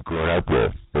actors that you've grown up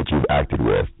with, that you've acted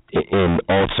with, and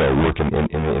also working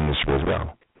in the industry as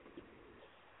well?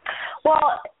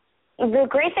 Well, the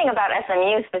great thing about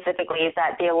SMU specifically is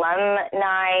that the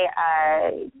alumni,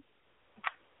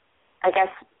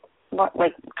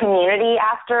 community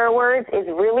afterwards is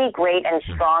really great and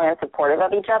strong and supportive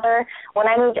of each other. When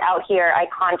I moved out here,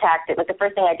 the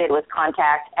first thing I did was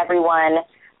contact everyone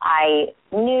I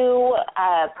knew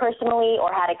personally or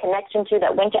had a connection to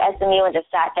that went to SMU, and just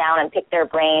sat down and picked their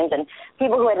brains. And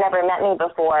people who had never met me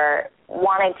before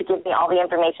wanted to give me all the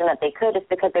information that they could, just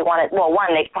because they wanted, well,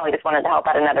 one, they probably just wanted to help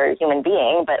out another human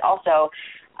being, but also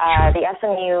the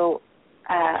SMU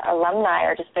alumni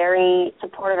are just very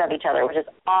supportive of each other, which is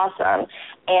awesome.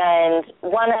 And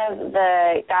one of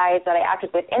the guys that I acted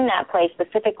with in that play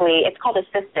specifically, it's called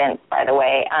Assistance, by the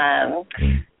way, and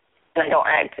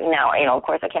of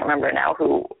course I can't remember now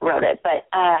who wrote it, but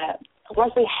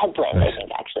Leslie Headland, I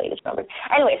think, actually, I just remembered.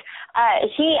 Anyways,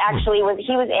 he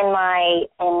was in my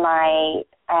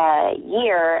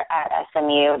year at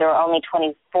SMU. There were only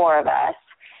 24 of us,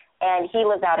 and he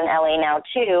lives out in LA now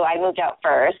too. I moved out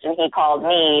first, and he called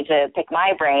me to pick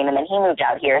my brain, and then he moved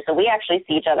out here. So we actually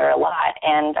see each other a lot,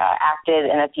 and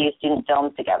acted in a few student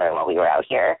films together while we were out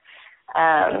here.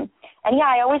 And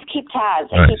yeah, I always keep tabs.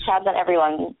 I keep tabs on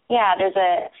everyone. Yeah, there's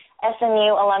a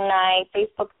SMU alumni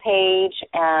Facebook page,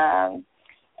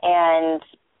 and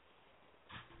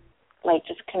like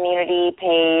just community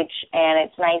page, and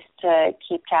it's nice to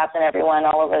keep tabs on everyone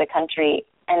all over the country,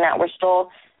 and that we're still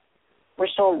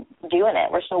doing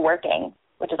it. We're still working,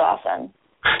 which is awesome.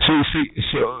 So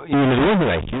the one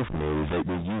thing I hear from you is that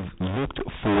you've looked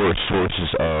for sources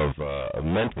of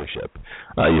mentorship.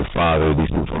 Your father, these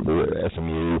people from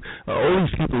SMU, all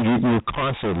these people, you're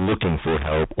constantly looking for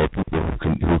help, or people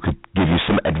who could give you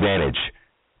some advantage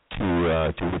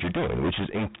to what you're doing, which is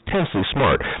intensely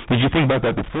smart. Did you think about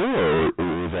that before,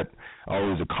 or was that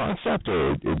always a concept,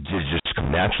 or did it just come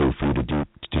naturally for you to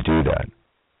do that?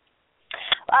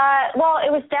 Well,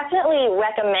 it was definitely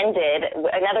recommended.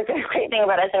 Another great thing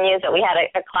about SMU is that we had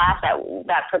a class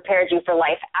that prepared you for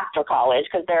life after college,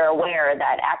 because they're aware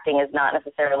that acting is not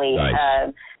necessarily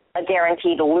a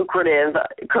guaranteed lucrative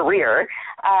career.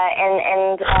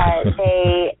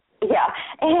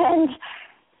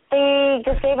 They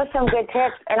just gave us some good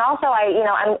tips. And also, I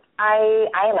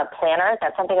am a planner.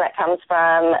 That's something that comes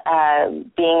from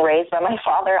being raised by my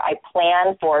father. I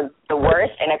plan for the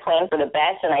worst, and I plan for the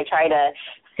best, and I try to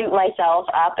suit myself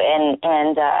up and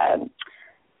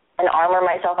armor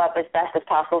myself up as best as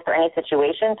possible for any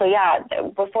situation. So yeah,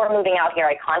 before moving out here,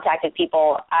 I contacted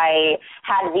people. I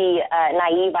had the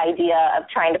naive idea of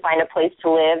trying to find a place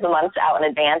to live months out in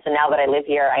advance, and now that I live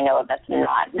here, I know that's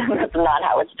not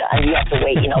how it's done. You have to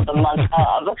wait, the month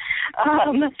of.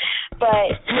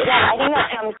 But yeah, I think that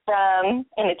comes from,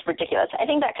 and it's ridiculous. I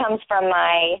think that comes from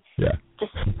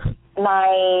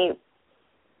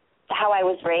how I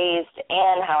was raised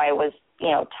and how I was,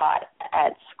 taught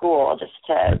at school, just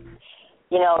to,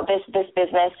 this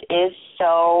business is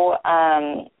so,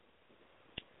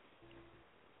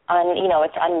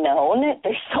 it's unknown.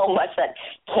 There's so much that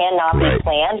cannot be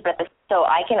planned, so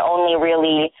I can only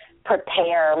really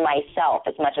prepare myself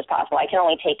as much as possible. I can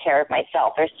only take care of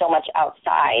myself. There's so much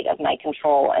outside of my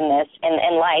control in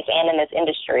life and in this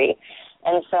industry.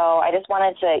 And so I just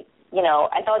wanted to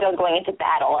I felt like I was going into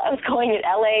battle.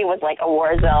 LA was like a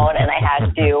war zone, and I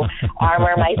had to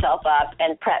armor myself up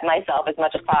and prep myself as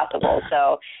much as possible.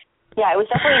 So, yeah, it was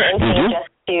definitely an instinct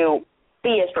just to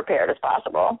be as prepared as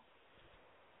possible.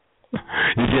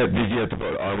 Did you have to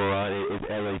put armor on? Is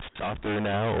LA softer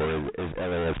now, or is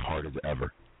LA as hard as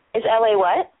ever? Is LA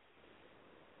what?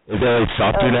 Is LA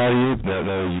softer now to you?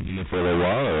 No, you've been there for a little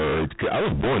while, or I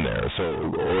was born there,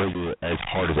 so or is it as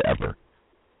hard as ever?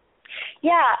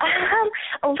 Yeah,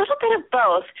 a little bit of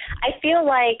both. I feel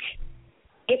like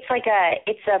it's a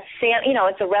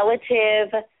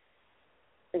relative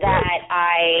that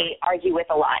I argue with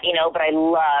a lot, but I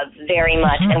love very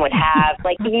much and would have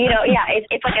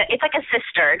it's like a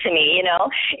sister to me,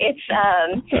 It's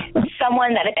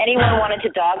someone that if anyone wanted to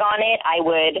dog on it, I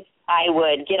would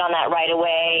get on that right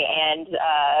away and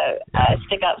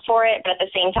stick up for it, but at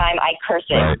the same time I curse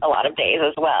it a lot of days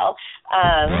as well.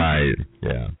 Right.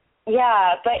 Yeah.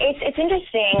 Yeah, but it's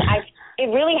interesting. It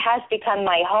really has become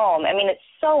my home. I mean, it's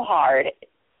so hard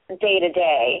day to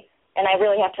day, and I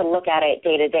really have to look at it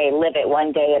day to day, live it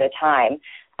one day at a time.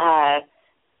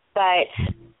 But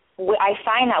I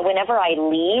find that whenever I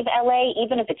leave LA,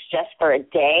 even if it's just for a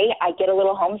day, I get a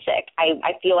little homesick.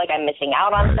 I feel like I'm missing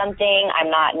out on something. I'm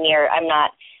not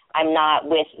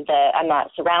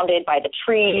surrounded by the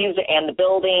trees and the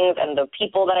buildings and the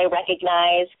people that I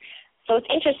recognize. So it's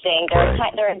interesting.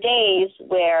 There are days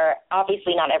where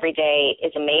obviously not every day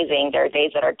is amazing. There are days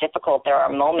that are difficult. There are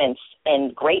moments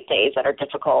and great days that are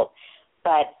difficult.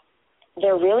 But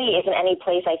there really isn't any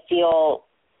place I feel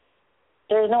 –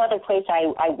 there's no other place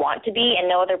I want to be and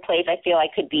no other place I feel I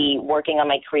could be working on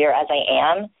my career as I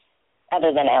am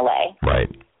other than L.A. Right.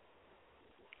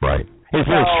 It's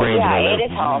very strange. Yeah, it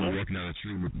is home.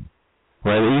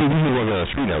 Right, even if you walk down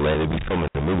the street in LA, they'd be filming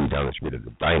a movie down the street at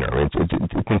the diner. I mean, it's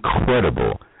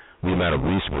incredible the amount of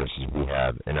resources we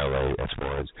have in LA as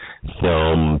far as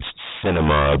film,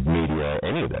 cinema, media,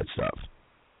 any of that stuff.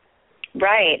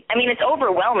 Right. I mean, it's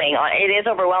overwhelming. It is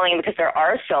overwhelming because there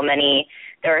are so many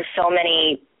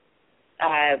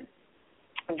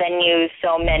venues,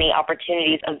 so many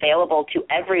opportunities available to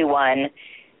everyone.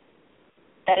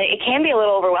 That it can be a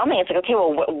little overwhelming. It's like, okay,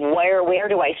 well, where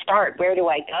do I start? Where do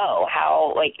I go?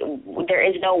 There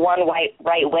is no one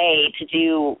right way to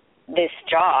do this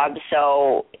job,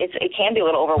 so it can be a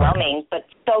little overwhelming, but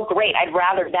so great. I'd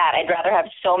rather that. I'd rather have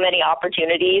so many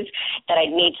opportunities that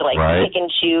I'd need to pick and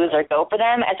choose or go for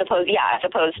them, as opposed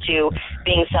to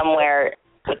being somewhere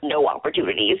with no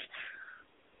opportunities.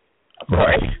 Of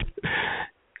course.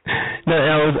 Now,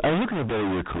 I was looking at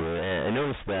your career, and I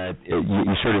noticed that you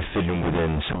sort of fit in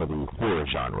within some of the horror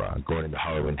genre, going into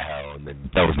Halloween Hell and then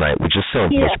Devil's Night, which is so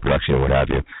in post-production and what have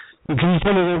you. Can you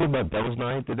tell me a little bit about Devil's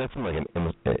Night? That seemed like an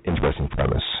interesting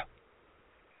premise.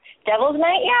 Devil's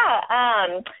Night,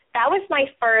 yeah. That was my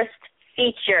first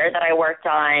feature that I worked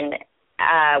on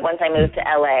once I moved to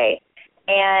LA.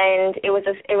 And it was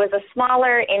a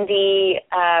smaller indie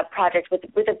project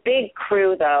with a big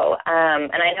crew though,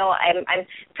 and I know I'm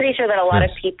pretty sure that a lot of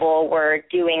people were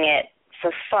doing it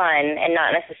for fun and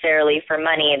not necessarily for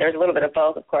money. There's a little bit of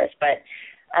both, of course, but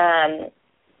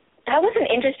that was an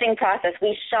interesting process.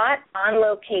 We shot on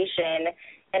location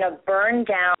in a burned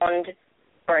down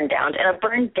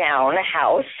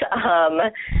house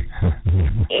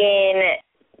in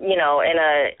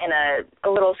a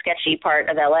little sketchy part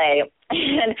of LA.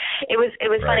 And it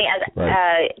was funny as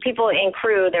people in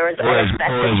crew. There was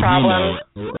asbestos problems.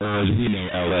 As we know,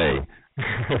 LA.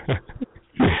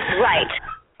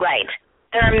 Right.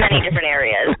 There are many different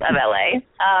areas of LA,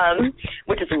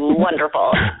 which is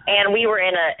wonderful. And we were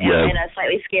in a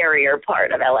slightly scarier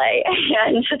part of LA,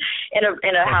 and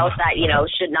in a house that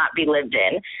should not be lived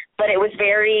in. But it was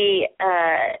very.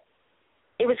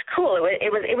 It was cool. It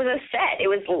was a set. It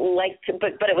was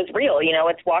but it was real.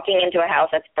 It's walking into a house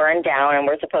that's burned down, and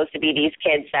we're supposed to be these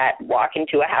kids that walk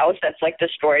into a house that's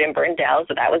destroyed and burned down.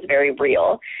 So that was very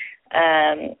real,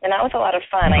 and that was a lot of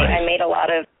fun. I made a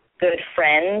lot of good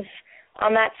friends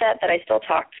on that set that I still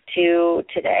talk to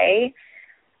today,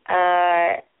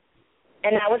 and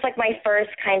that was my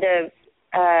first kind of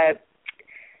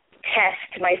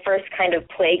test, my first kind of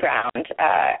playground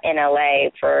in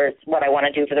LA for what I want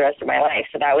to do for the rest of my life.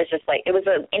 So that was just it was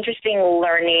an interesting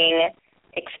learning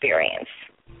experience,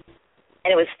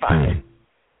 and it was fun.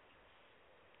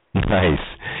 Nice.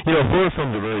 Horror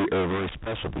films are very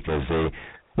special because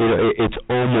it's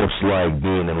almost like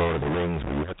being in Lord of the Rings,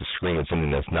 where you have to scream at something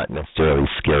that's not necessarily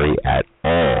scary at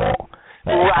all.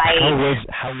 Right.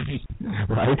 How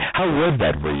was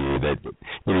that for you? That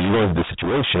you go into the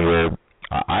situation where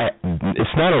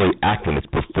it's not only acting, it's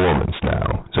performance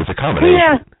now. So it's a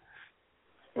combination.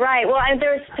 Right. Well,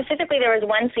 there was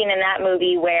one scene in that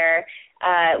movie where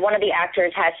one of the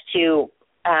actors has to,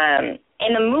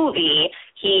 in the movie,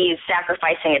 he's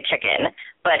sacrificing a chicken,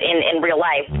 but in real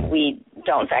life, we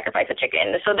don't sacrifice a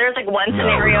chicken. So there's like one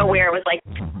scenario where it was like,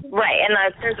 right, and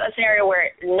there's a scenario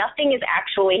where nothing is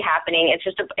actually happening. It's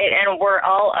just, and we're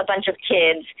all a bunch of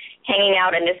kids hanging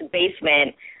out in this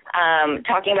basement,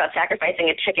 talking about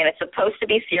sacrificing a chicken. It's supposed to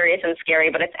be serious and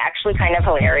scary, but it's actually kind of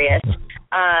hilarious.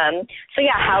 So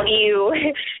yeah, how do you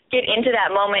get into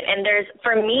that moment? And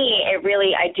for me,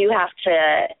 I do have to,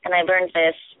 and I learned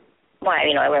this,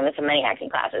 I learned this in many acting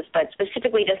classes, but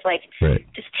specifically just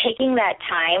just taking that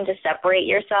time to separate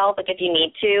yourself, like if you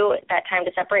need to, that time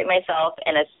to separate myself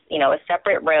in a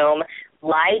separate room,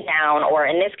 lie down, or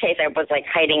in this case, I was like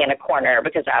hiding in a corner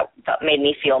because that made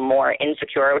me feel more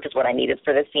insecure, which is what I needed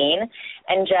for the scene,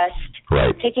 and just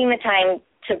taking the time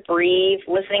to breathe,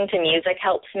 listening to music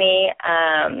helps me,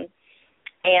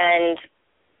 and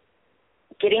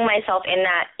getting myself in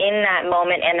that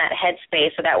moment and that headspace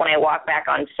so that when I walk back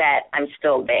on set, I'm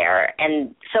still there.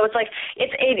 And so it's like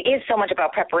it is so much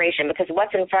about preparation, because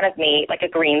what's in front of me, like a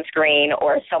green screen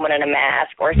or someone in a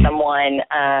mask or someone,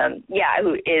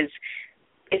 who is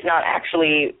not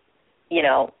actually,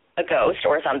 a ghost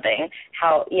or something,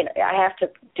 I have to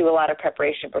do a lot of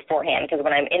preparation beforehand, because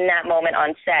when I'm in that moment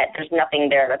on set, there's nothing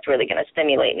there that's really going to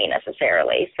stimulate me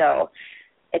necessarily. So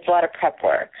it's a lot of prep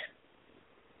work.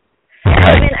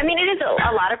 I mean, it is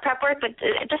a lot of prep work, but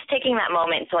just taking that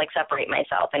moment to separate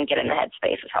myself and get in the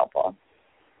headspace is helpful.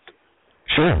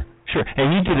 Sure.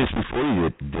 And you did this before you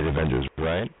did Avengers,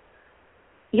 right?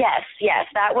 Yes.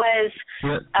 That was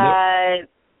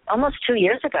almost 2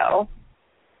 years ago.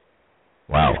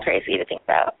 Wow. It's crazy to think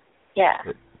about. Yeah.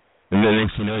 And then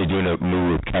next thing you know, you're doing a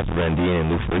movie with Catherine Van Dien and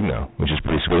Lou Ferrigno, which is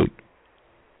pretty sweet.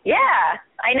 Yeah,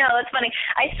 I know. It's funny.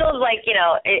 I still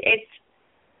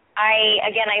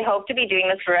I hope to be doing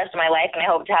this for the rest of my life, and I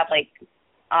hope to have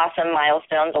awesome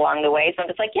milestones along the way. So I'm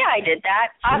just I did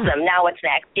that. Awesome. Now what's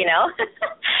next?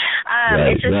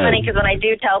 It's just funny because when I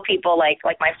do tell people, like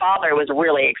my father was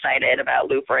really excited about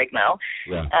Lou Ferrigno.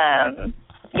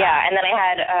 Yeah. And then I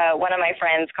had one of my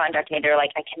friends contact me. They're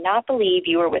like, I cannot believe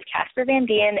you were with Casper Van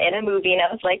Dien in a movie. And I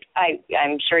was like,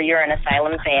 I'm sure you're an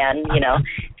Asylum fan,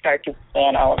 Star Trek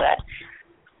fan, all of that.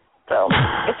 So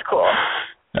it's cool.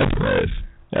 That's nice.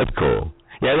 That's cool.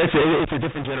 Yeah, it's a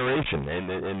different generation, and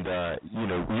we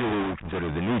would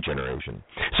consider the new generation.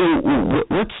 So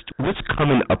what's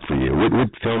coming up for you?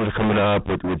 What films are coming up?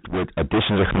 What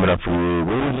auditions are coming up for you?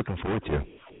 What are you looking forward to?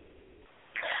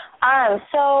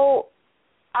 So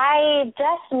I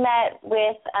just met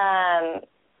with a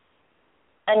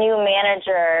new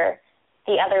manager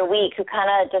the other week who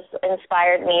kind of just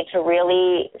inspired me to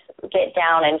really get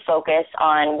down and focus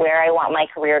on where I want my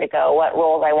career to go, what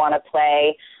roles I want to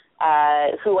play,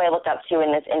 who I look up to in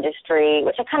this industry,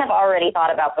 which I kind of already thought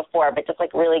about before, but just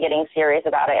really getting serious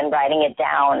about it and writing it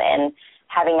down and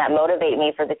having that motivate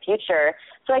me for the future.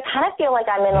 So I kind of feel like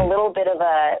I'm in a little bit of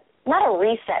not a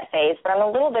reset phase, but I'm a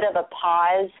little bit of a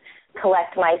pause,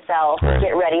 collect myself,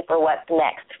 get ready for what's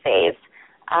next phase.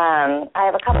 I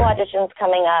have a couple auditions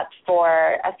coming up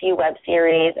for a few web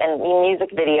series and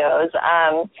music videos,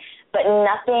 but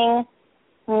nothing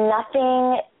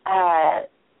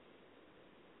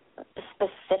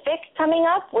specific coming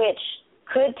up, which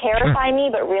could terrify me,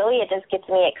 but really it just gets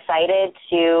me excited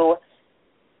to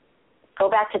go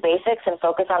back to basics and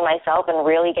focus on myself and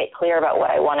really get clear about what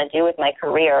I want to do with my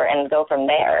career and go from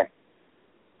there.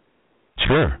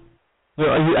 Sure.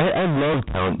 Well, I love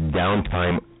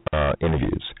downtime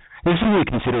interviews. This is what we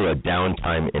consider a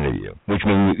downtime interview, which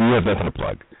means you have nothing to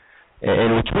plug.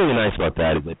 And what's really nice about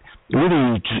that is that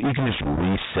really you can just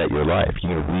reset your life. You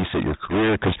can reset your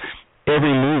career, because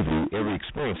every movie, every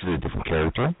experience is a different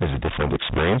character, is a different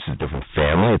experience, it's a different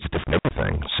family, it's a different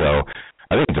everything. So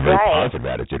I think it's a very positive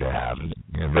attitude to have, and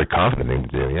a very confident thing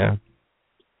to do, yeah.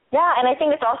 Yeah, and I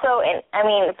think it's also,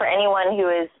 for anyone who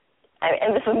is,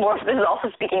 and this is also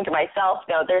speaking to myself,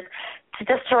 there's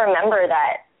just to remember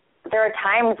that there are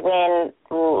times when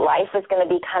life is going to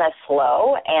be kind of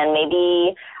slow, and maybe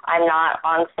I'm not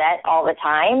on set all the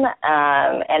time,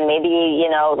 and maybe,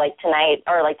 tonight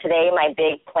or today, my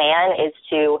big plan is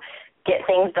to get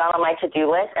things done on my to-do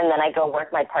list, and then I go work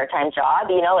my part-time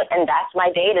job, and that's my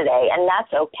day-to-day, and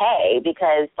that's okay,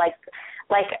 because like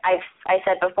I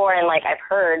said before, and I've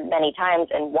heard many times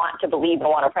and want to believe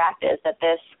and want to practice, that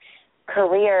this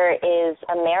career is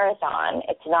a marathon.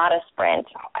 It's not a sprint,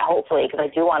 hopefully, because I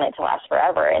do want it to last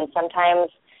forever. And sometimes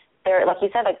like you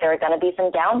said, there are going to be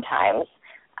some downtimes.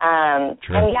 And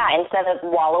yeah, instead of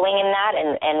wallowing in that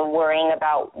and worrying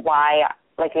about why,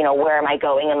 like, where am I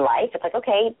going in life? It's like,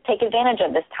 okay, take advantage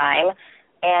of this time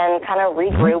and kind of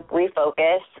regroup,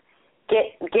 refocus,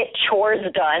 get chores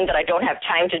done that I don't have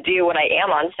time to do when I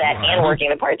am on set and working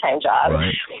a part-time job.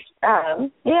 Right.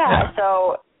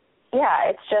 So,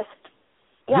 it's just,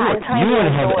 I'm trying to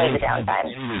enjoy the downtime.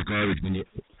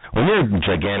 When you're a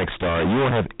gigantic star, you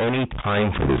won't have any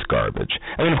time for this garbage.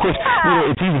 I mean, of course,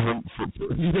 it's easy for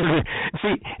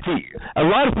see, a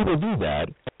lot of people do that,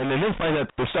 and then they find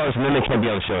out they're stars, and then they can't be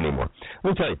on the show anymore. Let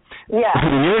me tell you,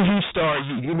 when you're a huge star,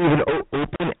 you give me an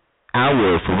open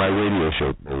hour for my radio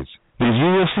show, please. Because you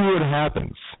will see what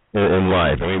happens in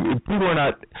life. I mean, people are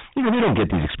not, they don't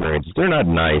get these experiences. They're not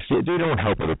nice. They don't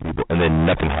help other people, and then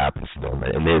nothing happens to them,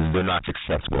 and they're not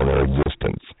successful in their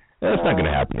existence. That's not going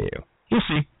to happen to you. You'll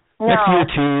see. No. Next year,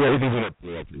 too, everything's going to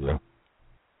clear up for you.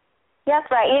 That's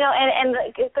right. And the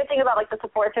good thing about, like, the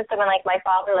support system and, like, my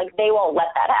father, like, they won't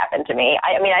let that happen to me.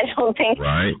 I mean, I don't think,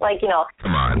 like,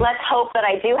 come on. Let's hope that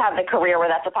I do have the career where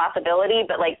that's a possibility,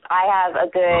 but, like, I have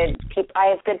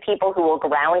good people who will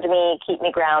ground me, keep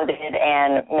me grounded,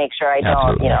 and make sure I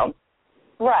don't,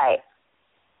 Right.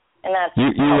 And that's you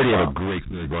already have a great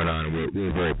career going on, and we're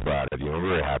very proud of you.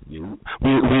 We're very happy.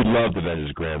 We love the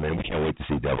Avengers Grand, man. We can't wait to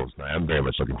see Devil's Night. I'm very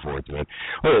much looking forward to it.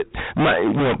 Well,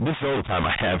 this is all the time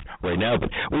I have right now,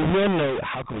 but we want to know,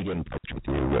 how can we get in touch with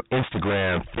you?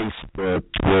 Instagram, Facebook,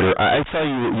 Twitter. I saw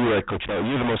you were at Coachella.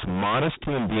 You're the most modest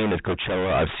human being at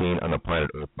Coachella I've seen on the planet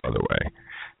Earth, by the way.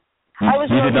 I was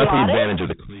really did not take modest? advantage of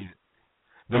the clean.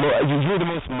 You're the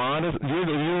most modest. You're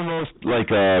the most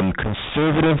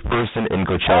conservative person in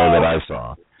Coachella that I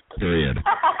saw. Period.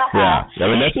 Yeah. I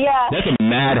mean that's a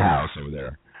madhouse over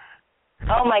there.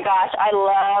 Oh my gosh, I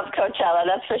love Coachella.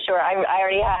 That's for sure. I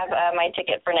already have my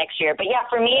ticket for next year. But yeah,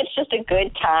 for me, it's just a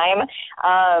good time.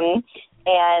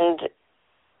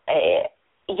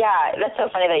 Yeah, that's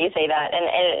so funny that you say that.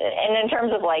 And in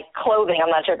terms of, like, clothing, I'm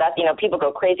not sure if that's, people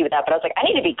go crazy with that, but I was like, I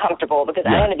need to be comfortable because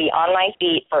I'm going to be on my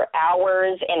feet for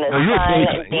hours in the sun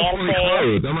and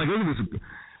dancing. I'm like, look at this.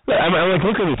 I'm like,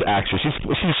 look at this actress.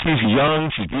 She's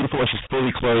young, she's beautiful, and she's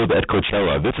fully clothed at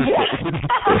Coachella. This is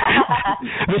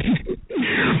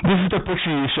this is the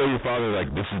picture you show your father, like,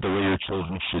 this is the way your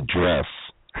children should dress.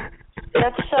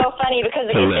 That's so funny because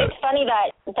it's funny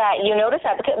that you notice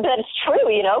that, because it's true,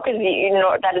 because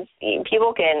that is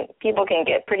people can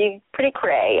get pretty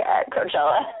cray at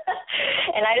Coachella,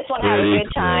 and I just want to have a good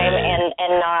time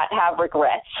and not have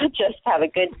regrets. Just have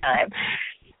a good time.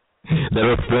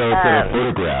 That'll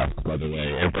photograph, by the way,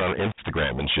 and put on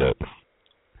Instagram and shit.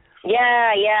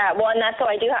 Yeah. Well, and that's so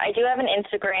I do have an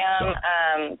Instagram.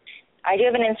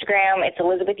 It's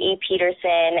Elizabeth E.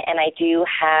 Peterson, and I do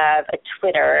have a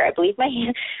Twitter. I believe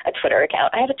a Twitter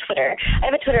account. I have a Twitter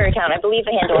account. I believe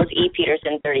the handle is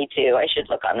ePeterson32. I should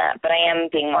look on that, but I am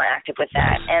being more active with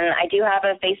that. And I do have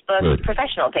a Facebook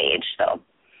professional page. So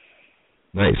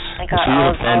nice. I got so you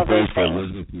have a fan page for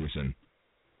Elizabeth Peterson.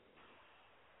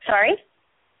 Sorry?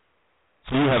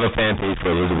 So you have a fan page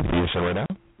for Elizabeth Peterson right now?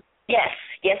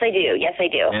 Yes, I do.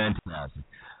 Fantastic.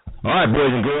 All right, boys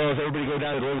and girls, everybody go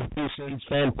down to Elizabeth Peterson's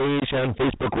fan page on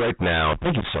Facebook right now.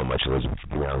 Thank you so much, Elizabeth,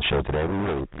 for being on the show today. We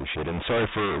really appreciate it. And sorry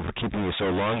for keeping you so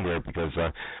long there because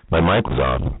my mic was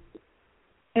off.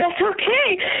 That's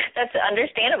okay. That's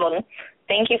understandable.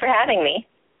 Thank you for having me.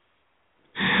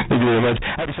 Thank you very much.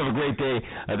 Have yourself a great day.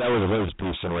 That was Elizabeth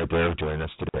Peterson right there joining us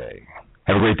today.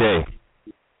 Have a great day.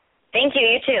 Thank you.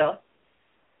 You too.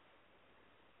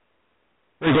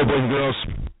 There you go, boys and girls.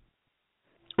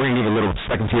 We're going to give a little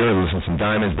seconds here and listen to some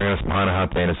Diamonds, bring us some Hana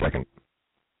Hatae in a second.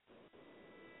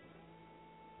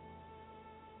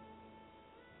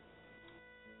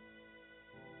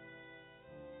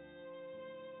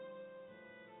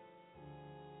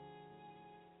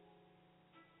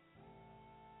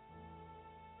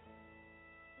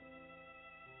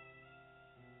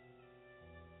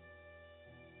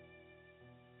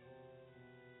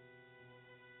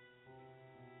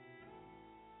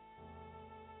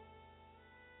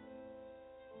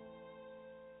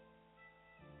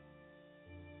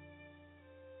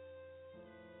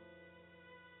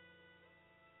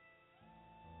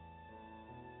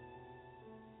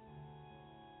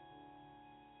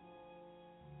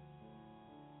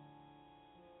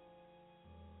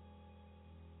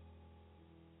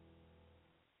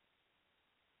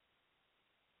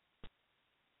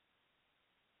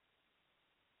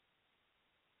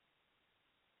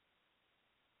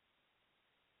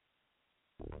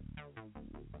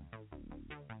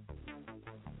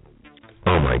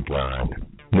 Oh my God.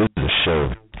 This is a show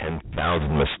of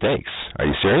 10,000 mistakes. Are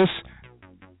you serious?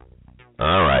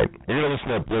 All right. You're going to listen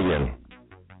to Oblivion.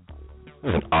 This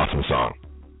is an awesome song.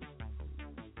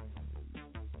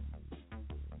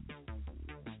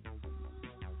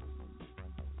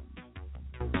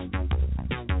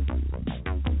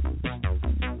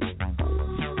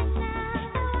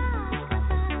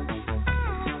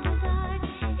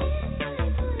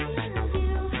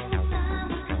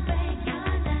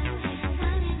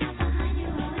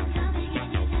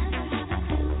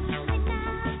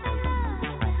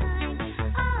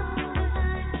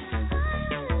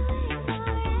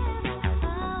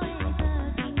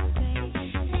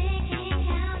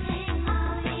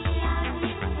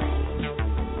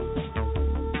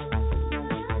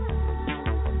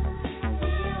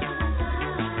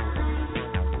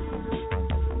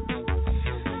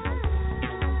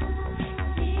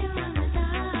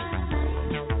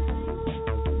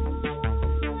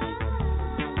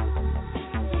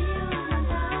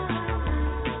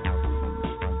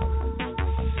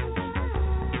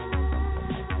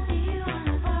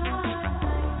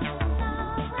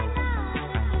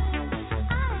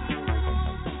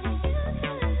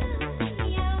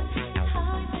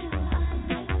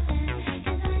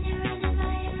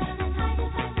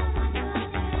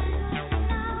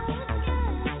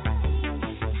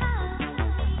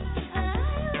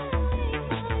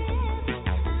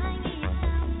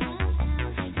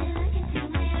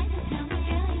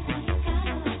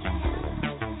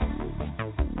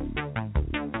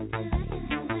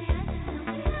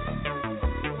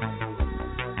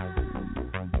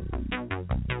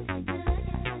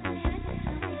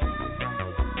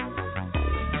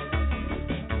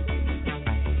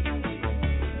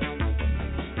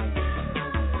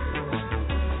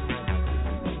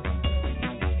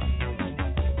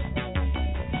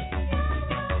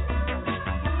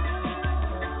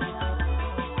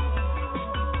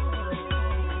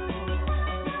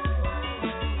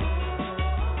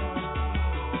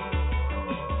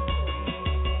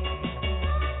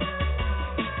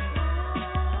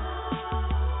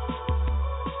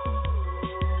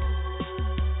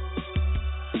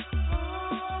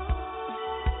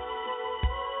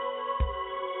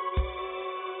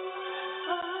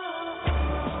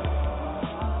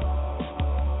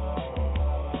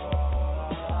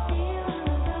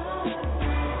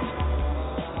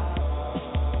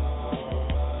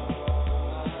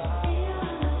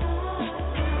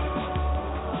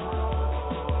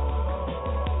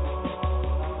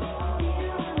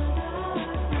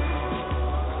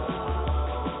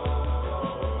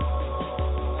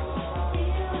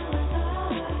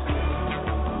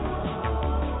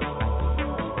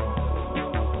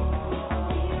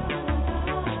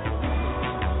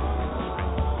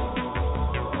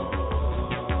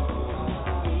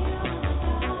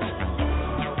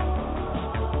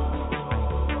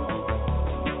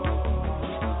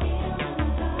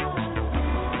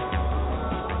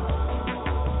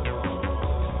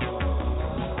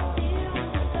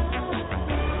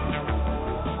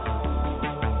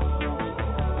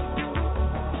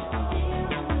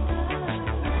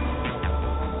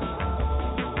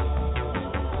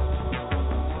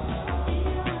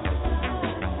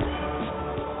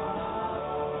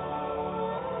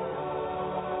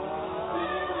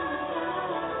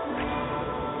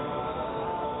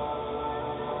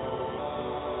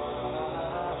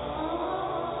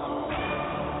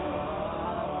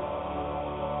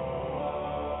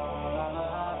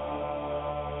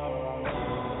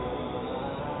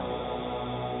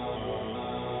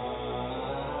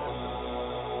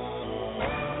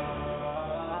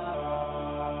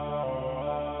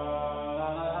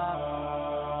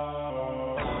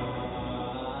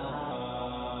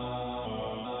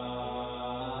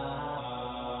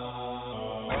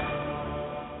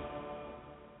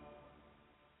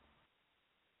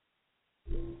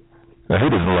 Now, who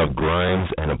doesn't love Grimes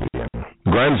and Oblivion?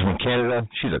 Grimes from Canada,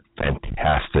 she's a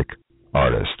fantastic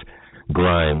artist.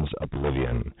 Grimes,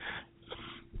 Oblivion.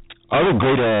 Other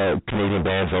great Canadian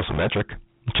bands, also Metric.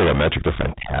 Check out Metric, they're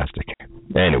fantastic.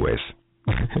 Anyways,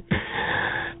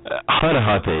 Hana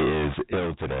Hatae is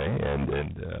ill today, and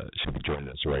she'll be joining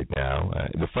us right now.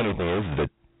 The funny thing is that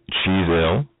she's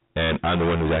ill, and I'm the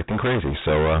one who's acting crazy.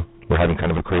 So we're having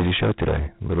kind of a crazy show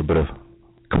today. A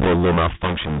couple of little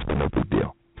malfunctions, but no big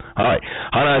deal. All right,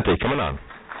 Hana Hatae, coming on.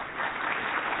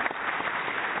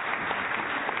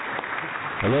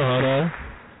 Hello, Hana.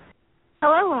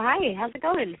 Hello, hi. How's it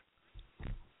going?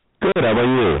 Good. How about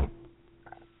you?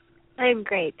 I'm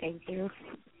great, thank you.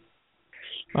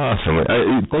 Awesome.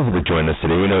 Thank you for joining us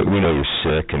today. We know you're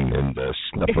sick and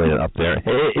snuffling it up there.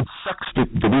 Hey, it sucks to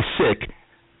be sick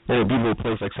in a beautiful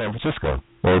place like San Francisco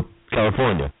or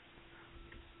California.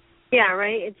 Yeah,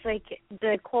 right? It's like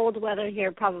the cold weather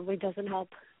here probably doesn't help.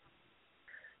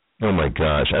 Oh, my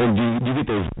gosh. I mean, do you get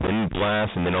those wind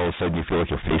blasts and then all of a sudden you feel like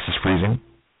your face is freezing?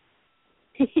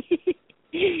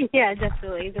 Yeah,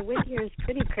 definitely. The wind here is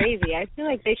pretty crazy. I feel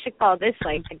like they should call this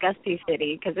like the gusty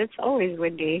city because it's always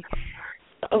windy.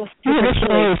 Oh, yeah, that's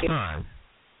what I always thought.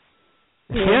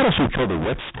 Seattle should be called the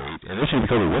wet state, and this should be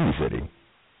called the windy city.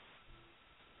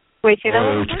 Wait, say that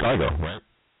or one? Chicago, right?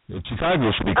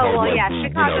 Chicago should be called well, like yeah, the,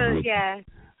 Chicago, yeah.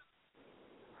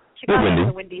 Chicago's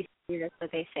the windy city, that's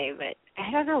what they say, but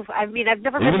I don't know. I mean, I've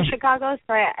never been to Chicago,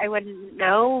 so I wouldn't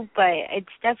know, but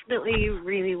it's definitely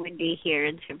really windy here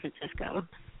in San Francisco.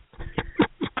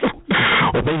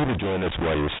 Well, thank you for joining us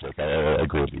while you're sick. I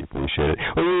greatly appreciate it.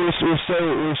 Well,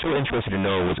 we're so interested to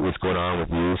know what's going on with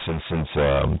you since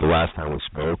the last time we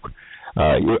spoke. We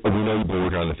know you've been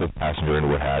working on the Fifth Passenger and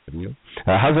what have you.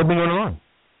 How's that been going on?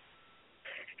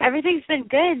 Everything's been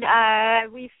good. I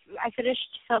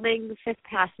finished filming Fifth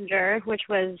Passenger, which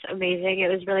was amazing. It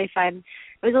was really fun.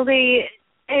 I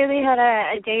only had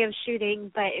a day of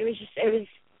shooting, but it was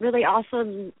really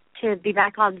awesome to be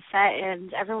back on set,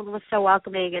 and everyone was so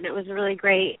welcoming, and it was a really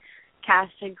great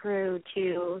cast and crew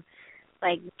to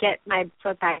like get my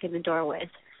foot back in the door with.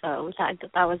 So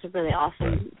that was a really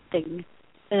awesome thing,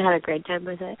 and I had a great time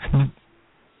with it.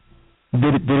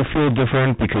 Did it feel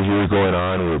different because you were going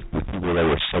on with people that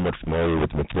were somewhat familiar with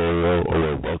the material or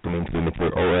were welcoming to the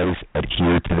material or at least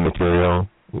adhere to the material?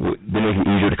 Did it make it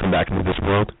easier to come back into this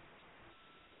world?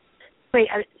 Wait,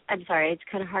 I'm sorry. It's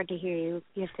kind of hard to hear you.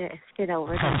 You have to say that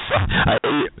word. I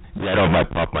don't have my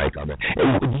pop mic on there.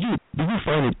 Did you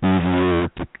find it easier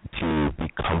to be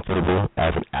comfortable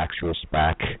as an actress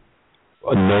back,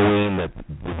 knowing that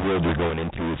the world you're going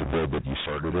into is a world that you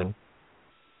started in?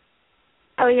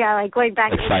 Oh, yeah, like going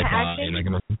back like into acting?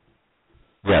 acting?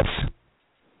 Yes.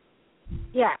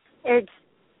 Yeah,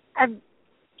 I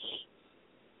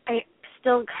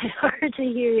still kind of hard to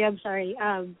hear you. I'm sorry.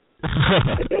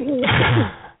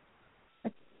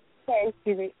 Sorry,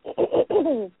 excuse me.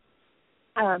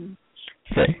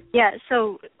 Okay. Yeah,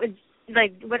 so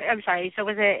like what I'm sorry, so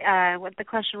was it what the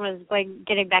question was,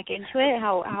 getting back into it,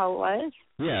 how it was?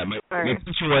 Yeah, my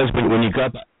question was when you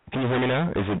got back. Can you hear me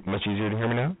now? Is it much easier to hear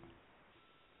me now?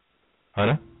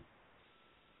 Hana?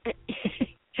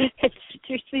 It's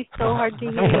seriously so hard to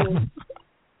hear you.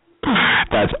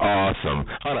 That's awesome.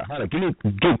 Hana,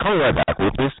 call me right back, will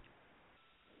you, please?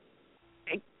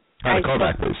 Call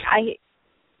back, please.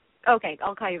 Okay,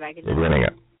 I'll call you back. We're running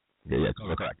up. Yeah,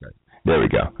 call back. There we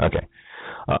go. Okay.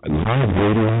 Live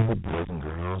radio, boys and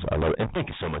girls. I love it. And thank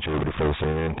you so much, everybody, for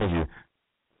listening in.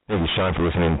 Thank you, Sean, for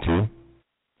listening, too.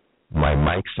 My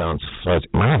mic sounds fuzzy.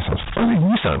 My mic sounds fuzzy.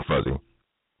 You sound fuzzy.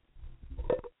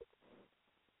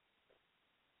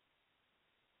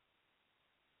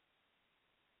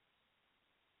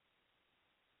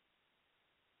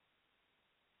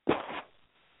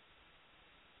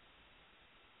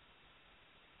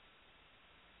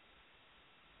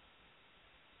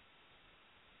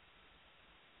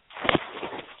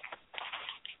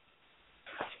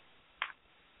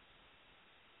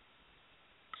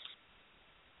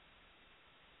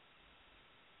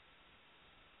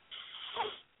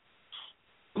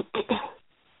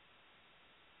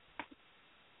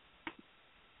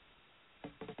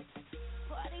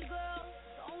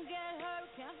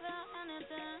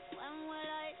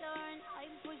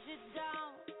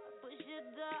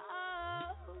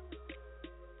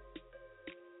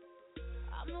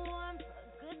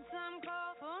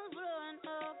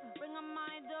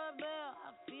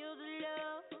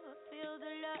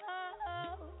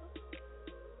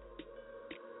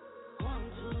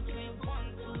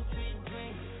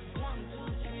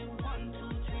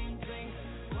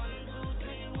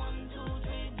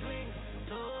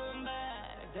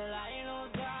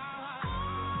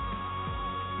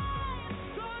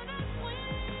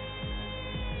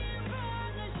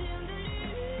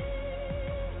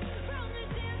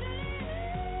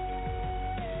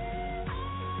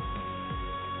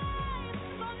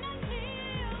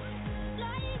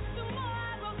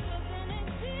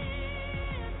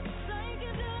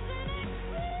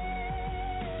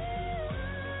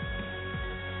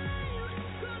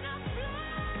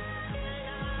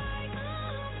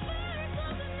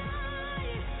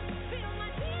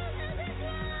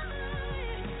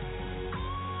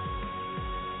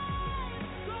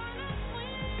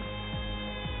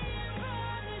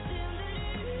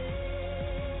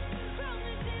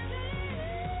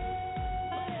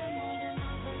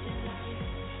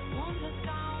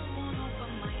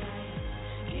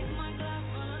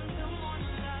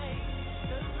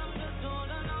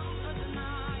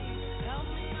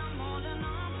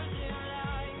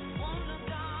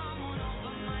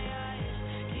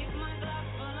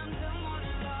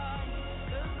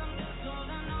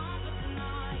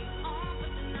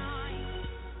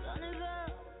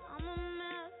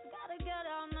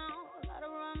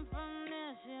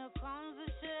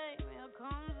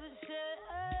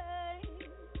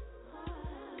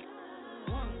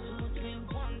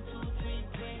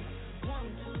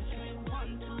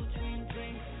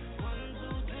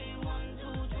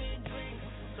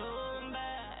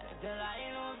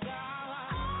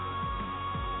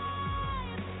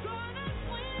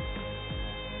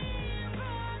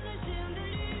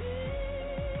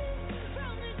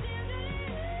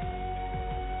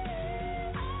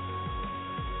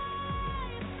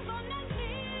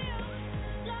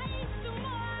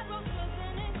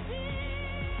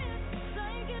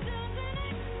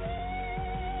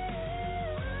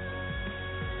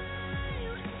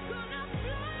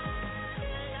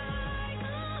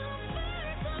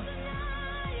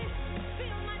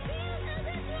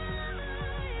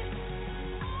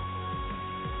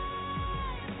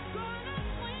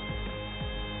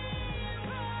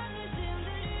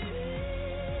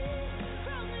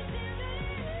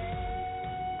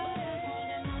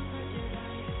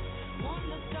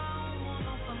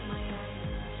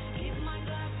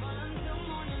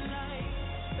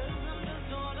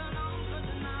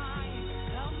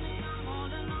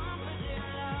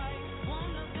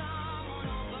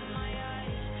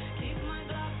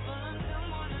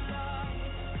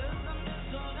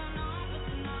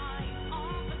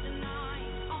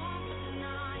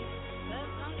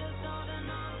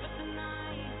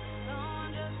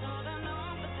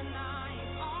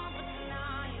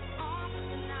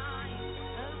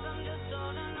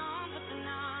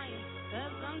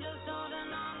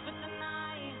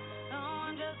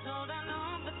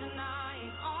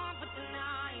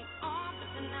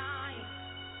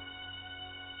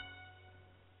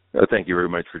 Thank you very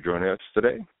much for joining us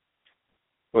today.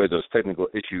 Well, those technical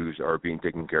issues are being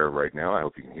taken care of right now. I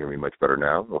hope you can hear me much better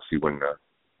now. We'll see when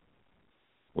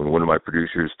one of my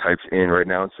producers types in right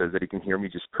now and says that he can hear me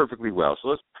just perfectly well. So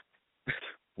let's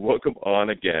welcome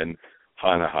on again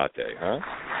Hana Hatae, huh?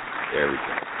 There we go.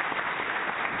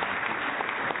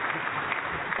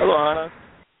 Hello, Hana.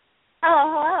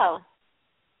 Hello.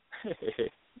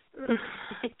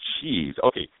 Jeez.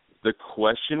 Okay. The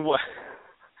question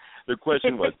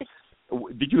was,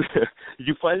 did you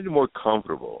find it more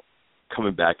comfortable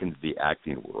coming back into the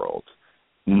acting world,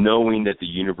 knowing that the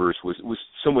universe was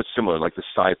somewhat similar, like the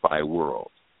sci-fi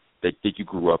world that you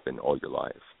grew up in all your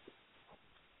life?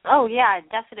 Oh yeah,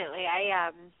 definitely.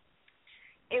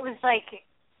 It was like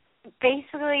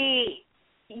basically,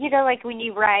 like when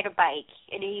you ride a bike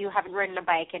and you haven't ridden a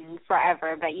bike in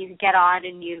forever, but you get on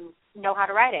and you know how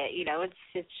to ride it.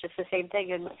 It's just the same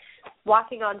thing. And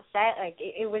walking on set, like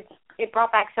it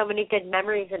brought back so many good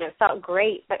memories, and it felt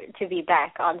great to be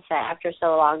back on set after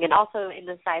so long, and also in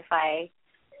the sci-fi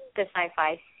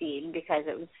scene, because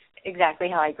it was exactly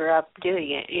how I grew up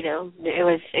doing it. It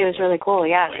was really cool.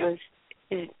 Yeah, it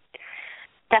was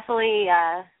definitely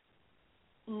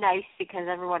nice because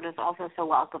everyone was also so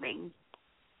welcoming.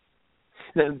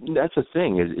 Now, that's the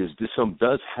thing is this film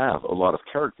does have a lot of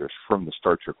characters from the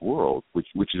Star Trek world, which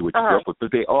is what you grew up with,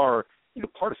 but they are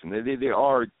partisan. They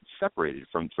are separated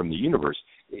from the universe.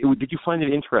 Did you find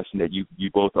it interesting that you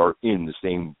both are in the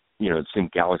same same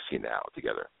galaxy now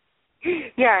together?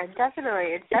 Yeah,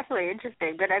 definitely. It's definitely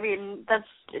interesting, but I mean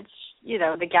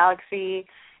the galaxy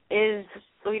is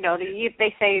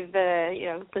they say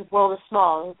the world is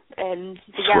small, and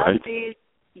the galaxy. Right.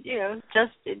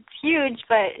 It's huge,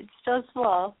 but it's still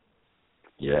small.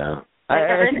 Yeah.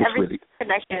 Every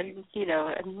connection,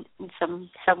 in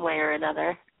some way or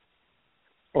another.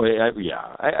 Oh,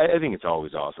 yeah. I think it's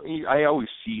always awesome. I always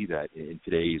see that in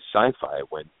today's sci-fi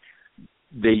when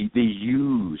they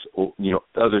use,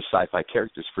 other sci-fi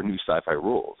characters for new sci-fi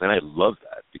roles. And I love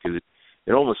that because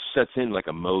it almost sets in like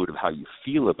a mode of how you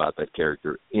feel about that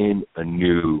character in a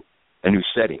new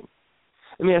setting.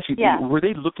 Let me ask you, were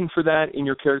they looking for that in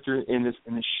your character in this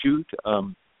shoot?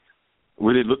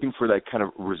 Were they looking for that kind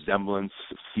of resemblance,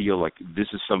 feel like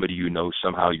this is somebody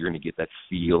somehow you're going to get that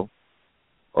feel?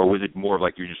 Or was it more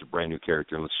like you're just a brand new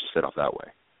character and let's just set off that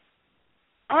way?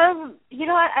 I'm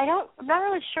not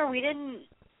really sure. We didn't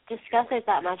discuss it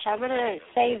that much. I'm going to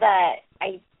say that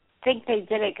I think they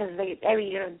did it because they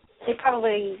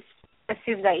probably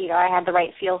assumed that, I had the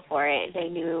right feel for it. They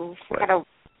knew kind of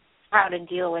how to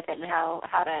deal with it and how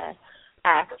to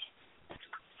act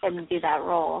and do that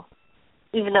role,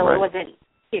 even though it wasn't,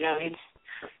 it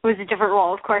was a different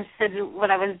role, of course, than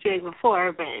what I was doing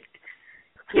before. But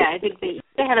yeah, I think they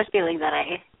had a feeling that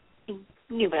I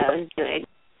knew what I was doing.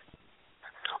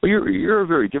 Well, you're a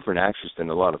very different actress than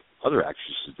a lot of other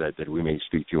actresses that we may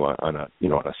speak to on a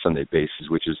Sunday basis,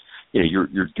 which is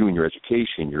you're doing your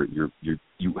education, you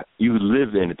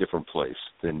live in a different place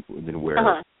than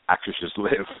where actresses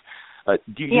live.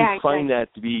 Do you find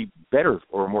that to be better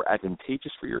or more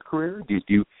advantageous for your career? Do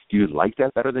you like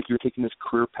that better, that you're taking this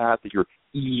career path, that you're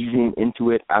easing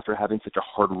into it after having such a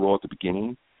hard role at the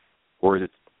beginning, or is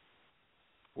it?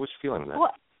 What's your feeling on that?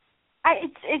 Well,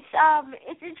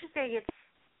 it's interesting.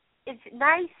 It's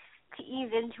nice to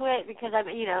ease into it because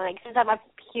since I'm up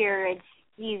here, it's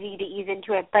easy to ease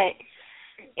into it, but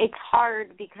it's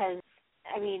hard because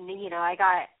I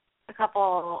got a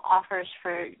couple offers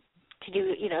to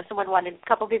do, a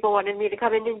couple people wanted me to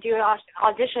come in and do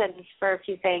auditions for a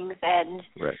few things, and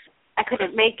I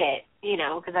couldn't make it,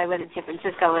 because I live in San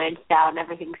Francisco and it's down,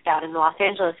 everything's down in the Los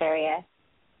Angeles area.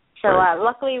 So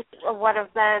luckily one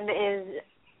of them is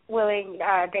willing,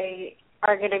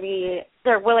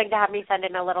 they're willing to have me send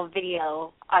in a little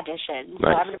video audition. So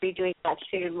I'm going to be doing that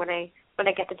soon when I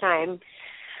get the time.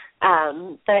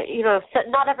 But so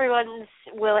not everyone's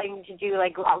willing to do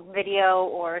like video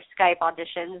or Skype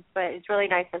auditions, but it's really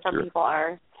nice that some people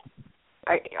are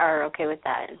okay with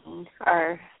that and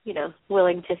are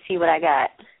willing to see what I got.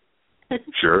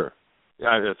 Sure. Yeah,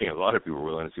 I think a lot of people are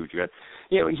willing to see what you got.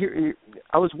 Here,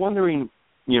 I was wondering,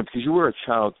 because you were a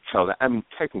child. I mean,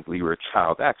 technically you were a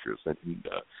child actress, but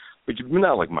you're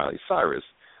not like Miley Cyrus.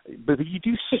 But you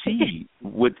do see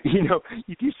what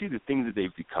you do see the things that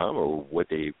they've become or what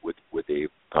they've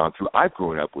gone through. I've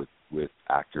grown up with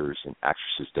actors and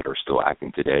actresses that are still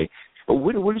acting today. But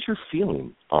what is your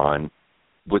feeling on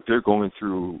what they're going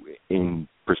through in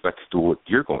perspective to what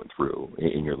you're going through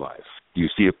in your life? Do you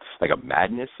see like a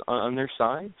madness on their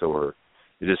sides, or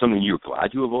is it something you're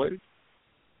glad you avoided?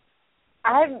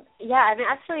 I'm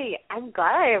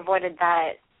glad I avoided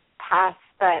that past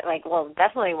but like, well,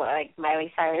 definitely like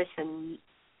Miley Cyrus and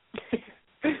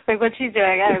like what she's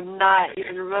doing. I'm not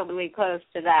even remotely close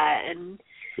to that, and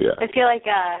I feel like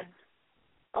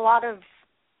a lot of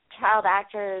child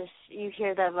actors, you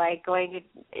hear them like going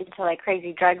into like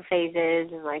crazy drug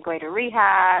phases and like going to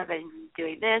rehab and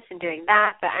doing this and doing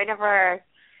that, but I never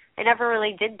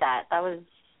really did that. That was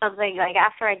something like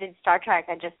after I did Star Trek,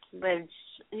 I just lived,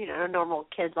 a normal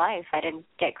kid life. I didn't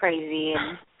get crazy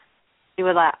and do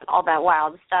all that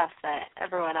wild stuff that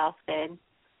everyone else did.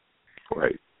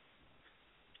 Right.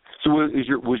 So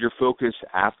was your focus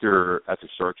after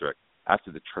Star Trek,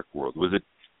 after the Trek world, was it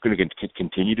going to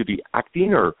continue to be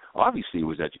acting, or obviously it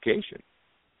was education?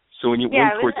 So when you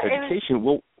went towards education,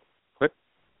 what?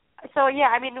 So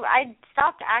I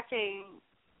stopped acting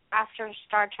after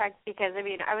Star Trek because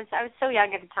I was so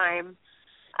young at the time,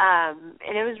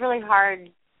 and it was really hard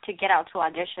to get out to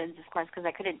auditions, of course, because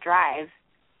I couldn't drive.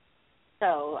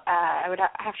 So I would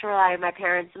have to rely on my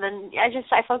parents, and then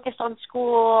I focused on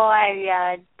school.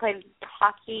 I played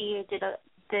hockey, did a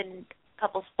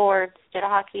couple sports, did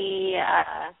hockey,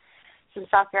 some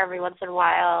soccer every once in a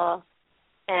while,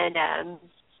 and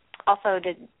also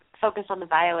did focus on the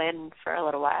violin for a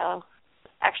little while.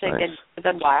 Actually, nice. did a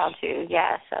good while too.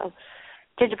 Yeah, so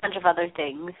did a bunch of other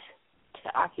things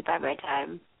to occupy my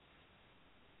time.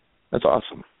 That's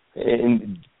awesome.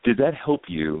 And did that help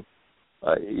you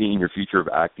in your future of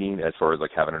acting, as far as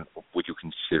like having what you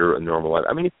consider a normal life?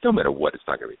 I mean, no matter what, it's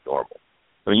not going to be normal.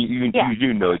 I mean, you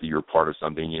do know that you're part of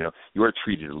something. You are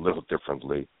treated a little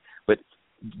differently. But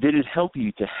did it help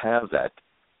you to have that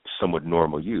somewhat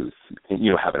normal youth?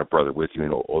 Having a brother with you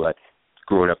and all that,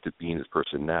 growing up to being this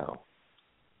person now.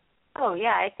 Oh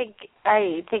yeah, I think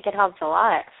it helps a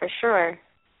lot for sure.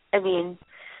 I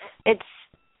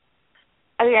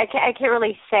can't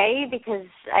really say because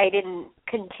I didn't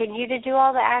continue to do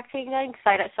all the acting then,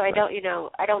 I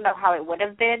don't know how it would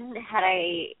have been had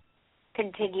I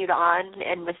continued on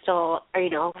and was still, I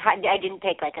didn't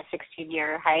take like a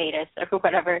 16-year hiatus or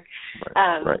whatever.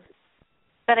 Right.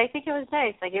 But I think it was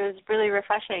nice. Like, it was really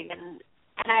refreshing, and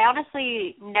I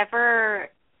honestly never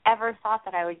ever thought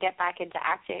that I would get back into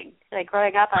acting. Like,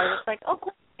 growing up, I was just like, oh,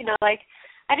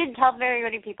 I didn't tell very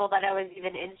many people that I was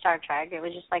even in Star Trek. It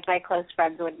was just like my close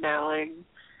friends would know, and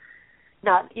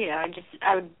not,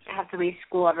 I would have to leave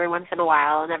school every once in a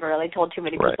while. I never really told too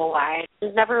many people why. It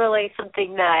was never really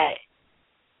something that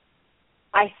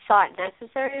I thought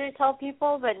necessary to tell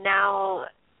people, but now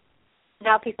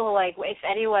people, like, if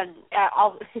anyone,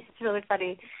 it's really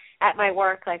funny, at my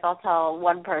work, like, I'll tell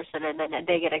one person, and then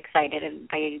they get excited, and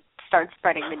they start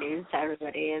spreading the news to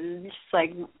everybody, and just,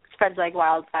 like, spreads like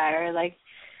wildfire. Like,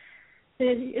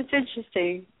 it's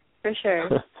interesting, for sure.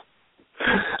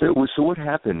 So what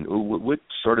happened? What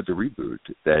started the reboot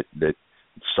that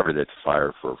started that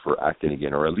fire for acting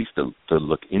again, or at least to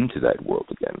look into that world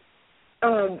again?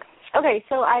 Okay,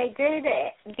 so I did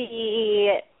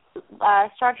the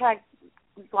Star Trek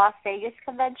Las Vegas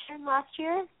convention last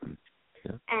year,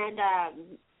 and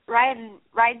Ryan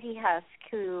D. Husk,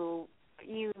 who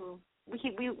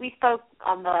we spoke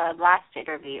on the last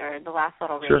interview or the last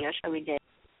little radio show we did.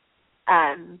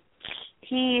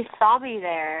 He saw me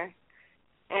there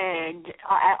and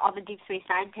on the Deep Space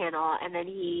Nine panel, and then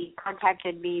he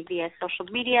contacted me via social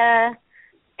media.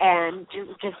 And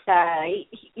just, it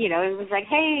was like,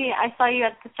 hey, I saw you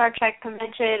at the Star Trek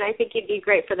convention. I think you'd be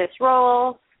great for this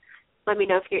role. Let me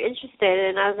know if you're interested.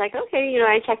 And I was like, okay,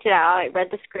 I checked it out. I read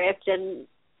the script, and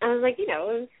I was like, it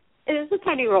was a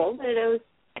tiny role, but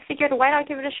I figured, why not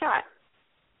give it a shot?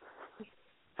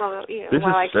 Well, this is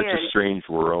such a strange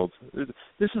world.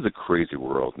 This is a crazy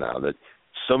world now that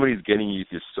somebody's getting you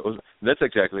to. That's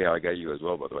exactly how I got you as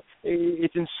well, by the way.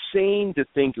 It's insane to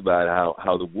think about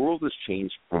how the world has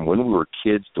changed from when we were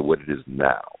kids to what it is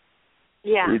now.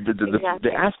 Yeah,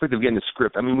 the aspect of getting a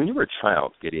script. I mean, when you were a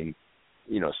child getting,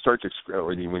 Star Trek script, or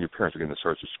when your parents were getting the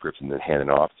Star Trek scripts and then handing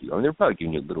it off to you, I mean, they're probably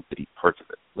giving you little bitty parts of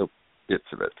it, little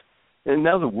bits of it. And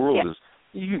now the world is,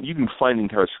 you can find the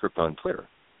entire script on Twitter.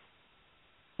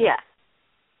 Yeah.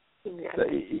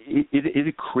 Exactly. Is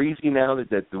it crazy now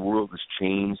that the world has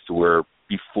changed to where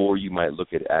before you might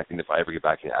look at acting, if I ever get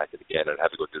back into acting again, I'd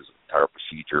have to go through this entire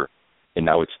procedure, and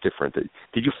now it's different.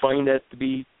 Did you find that to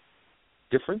be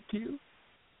different to you?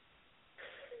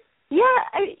 Yeah,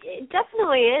 it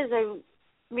definitely is. I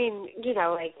mean,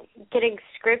 like getting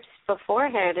scripts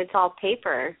beforehand, it's all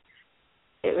paper.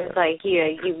 It was like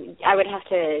I would have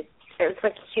to. It was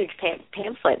like a huge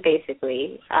pamphlet,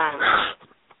 basically.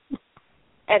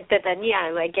 But then,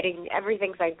 like getting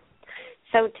everything's like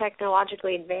so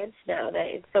technologically advanced now that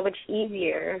it's so much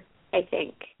easier, I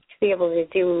think, to be able to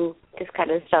do this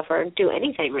kind of stuff or do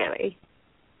anything really.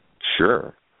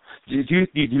 Sure. Do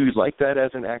you like that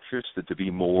as an actress, to be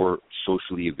more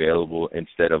socially available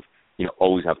instead of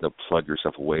always having to plug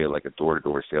yourself away like a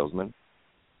door-to-door salesman?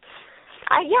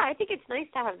 I think it's nice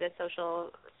to have the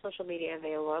social media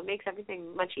available. It makes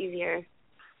everything much easier.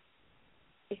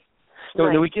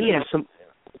 No, we get into some.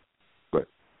 What?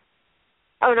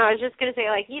 Oh no, I was just gonna say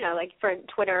like for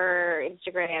Twitter,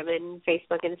 Instagram, and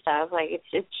Facebook and stuff. Like it's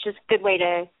just a good way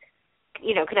to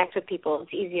connect with people.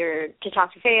 It's easier to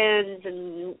talk to fans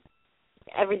and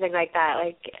everything like that.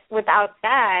 Like without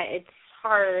that, it's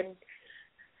hard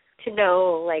to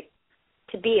know, like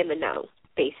to be in the know,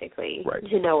 basically, right.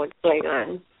 To know what's going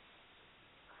on.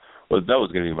 Well, that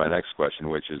was going to be my next question,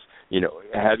 which is,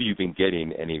 have you been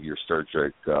getting any of your Star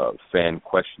Trek fan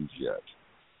questions yet?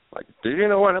 Like, did you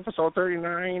know on episode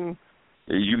 39?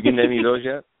 Are you getting any of those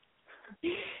yet?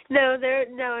 No,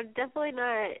 definitely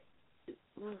not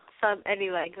any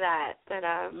like that. But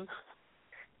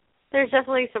there's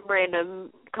definitely some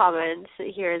random comments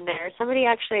here and there. Somebody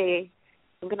actually,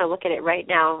 I'm going to look at it right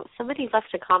now. Somebody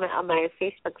left a comment on my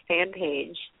Facebook fan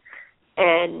page.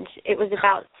 And it was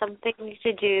about something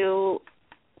to do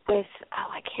with,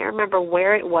 I can't remember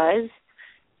where it was.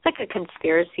 It's like a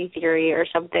conspiracy theory or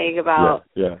something about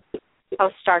how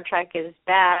Star Trek is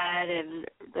bad and,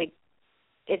 like,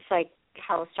 it's like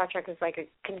how Star Trek is like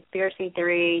a conspiracy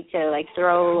theory to, like,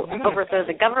 overthrow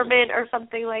the government or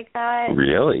something like that.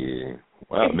 Really?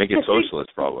 Wow, make it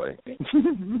socialist probably.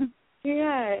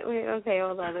 Yeah. Wait, okay,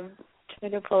 hold on. I'm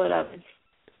trying to pull it up.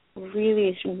 It's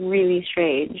really, really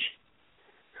strange.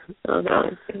 Oh no,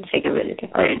 it's going to take a minute to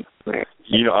find where.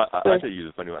 I'll tell you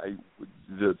the funny one.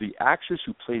 The actress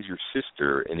who plays your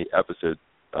sister in the episode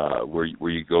where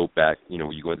you go back,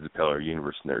 where you go into the parallel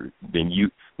universe, and then you,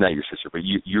 not your sister, but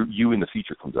you in the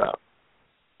future comes out.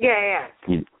 Yeah.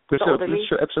 There's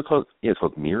an episode called it's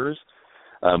called Mirrors.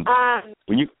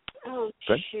 When you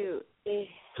shoot,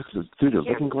 through the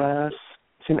looking glass.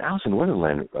 It's an Alice in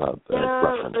Wonderland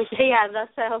reference. Yeah,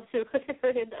 that's Alice in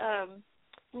Wonderland.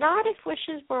 Not If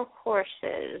Wishes Were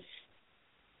Horses.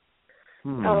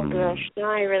 Oh gosh,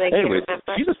 now I really can't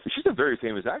remember. She's a very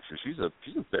famous actress. She's a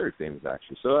very famous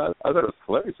actress. So I thought it was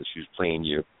hilarious that she was playing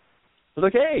you. I was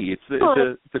like, hey, it's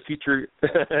the future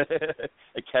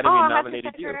Academy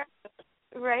nominated you.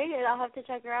 Right, I'll have to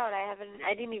check her out.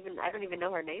 I don't even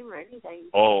know her name or anything.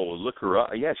 Oh, look her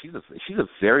up. Yeah, she's a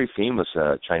very famous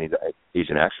Chinese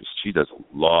Asian actress. She does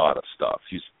a lot of stuff.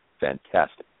 She's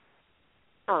fantastic.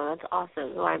 Oh, that's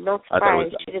awesome. Well, I'm not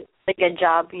surprised. She did a good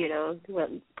job,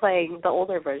 playing the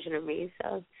older version of me.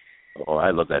 So. Oh, I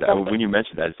love that. When you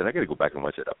mentioned that, I said, I got to go back and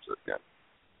watch that episode again.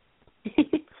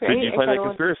 Right? Did you find that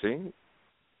conspiracy?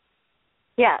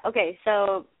 Yeah, okay.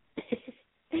 So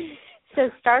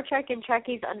Star Trek and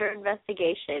Trekkies under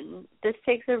investigation. This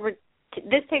takes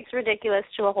ridiculous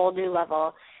to a whole new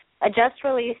level. A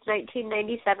just-released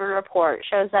 1997 report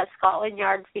shows that Scotland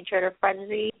Yard featured a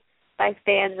frenzy by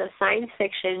fans of science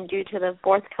fiction due to the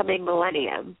forthcoming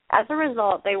millennium. As a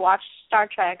result, they watched Star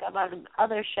Trek among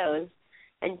other shows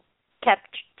and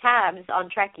kept tabs on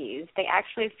Trekkies. They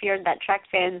actually feared that Trek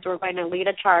fans were going to lead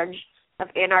a charge of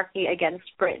anarchy against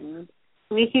Britain,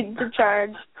 lead the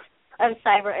charge of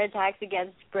cyber attacks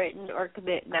against Britain, or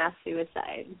commit mass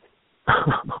suicide.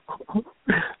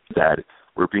 Dad,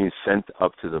 we're being sent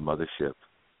up to the mothership.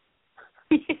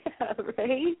 Yeah,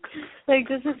 right? Like,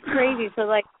 this is crazy. So,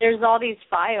 like, there's all these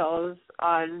files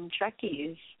on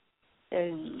Trekkies.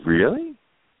 And really?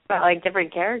 About, like,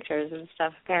 different characters and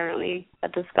stuff, apparently,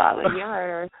 at the Scotland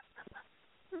Yard.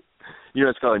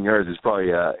 At Scotland Yard, there's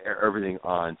probably everything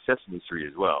on Sesame Street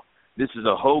as well. This is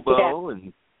a hobo,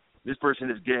 and this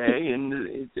person is gay, and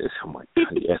oh, my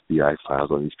God, the FBI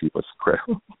files on these people. It's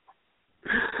incredible.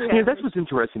 Yeah. That's what's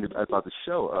interesting about the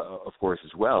show, of course,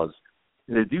 as well, is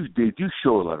they do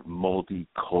show a lot of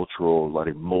multicultural, a lot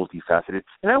of multifaceted.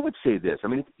 And I would say this. I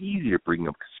mean, it's easy to bring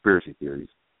up conspiracy theories.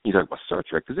 You talk about Star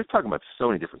Trek because they're talking about so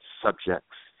many different subjects,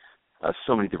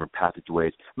 so many different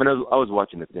passageways. I mean, I was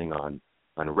watching a thing on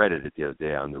Reddit the other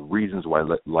day on the reasons why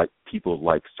people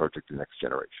like Star Trek: The Next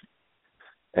Generation.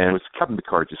 And it was Captain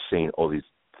Picard just saying all these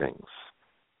things.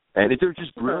 And they're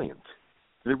just brilliant.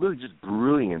 They're really just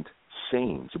brilliant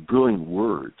sayings, brilliant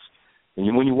words.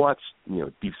 And when you watch,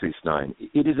 Deep Space Nine,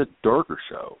 it is a darker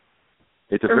show.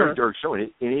 It's a very dark show, and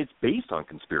it's based on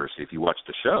conspiracy. If you watch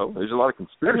the show, there's a lot of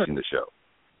conspiracy in the show.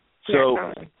 So,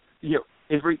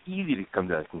 it's very easy to come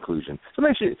to that conclusion. So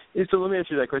let me ask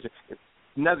you that question.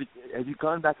 Now, have you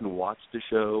gone back and watched the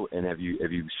show, and have you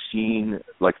seen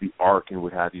like the arc and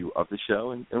what have you of the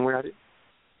show, and what have you?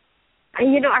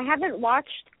 I haven't watched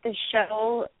the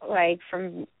show like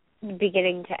from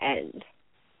beginning to end.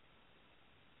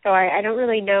 So I don't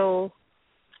really know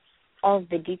all of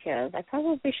the details. I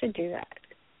probably should do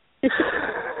that.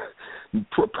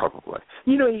 Probably.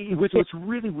 You know, what's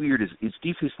really weird is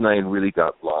Deep Space Nine really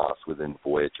got lost within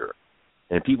Voyager,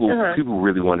 and people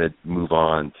really want to move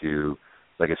on to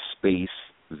like a space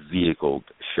vehicle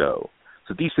show.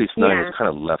 So Deep Space Nine was kind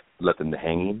of left in the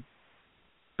hanging.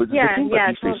 But the thing about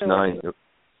Deep Space Nine,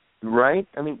 right?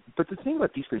 I mean, but the thing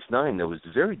about Deep Space Nine though is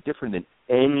very different than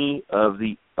any of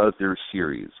the other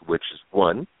series, which is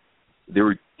one, they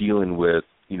were dealing with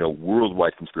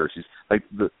worldwide conspiracies. Like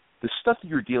the stuff that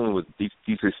you're dealing with Deep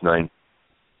Space Nine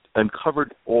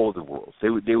uncovered all the worlds. They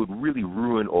would really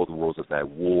ruin all the worlds of that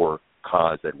war,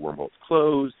 caused that wormholes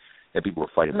closed, and people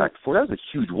were fighting back and forth. That was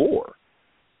a huge war.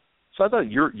 So I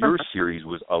thought your series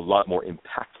was a lot more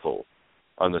impactful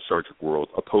on the Star Trek world,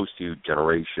 opposed to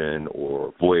Generation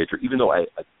or Voyager, even though I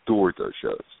adored those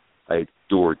shows. I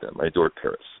adored them. I adored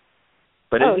Paris.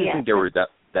 But I didn't think they were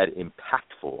that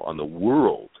impactful on the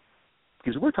world,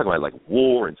 because we're talking about like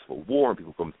war and civil war and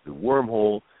people going through the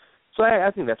wormhole. So I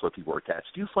think that's why people are attached.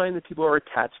 Do you find that people are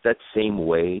attached that same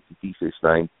way to Deep Space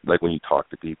Nine, like when you talk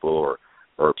to people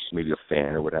or maybe a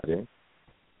fan or what have you?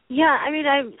 Yeah, I mean,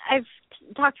 I've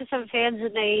talked to some fans,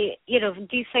 and they,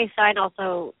 Deep Space Nine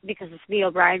also, because it's the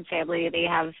O'Brien family,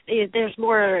 there's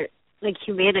more like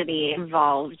humanity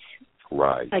involved.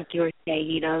 Right. Like you were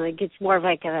saying, like it's more of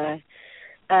like a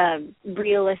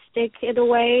realistic in a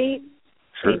way.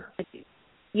 Sure.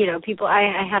 People.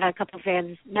 I had a couple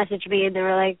fans message me, and they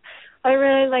were like, "I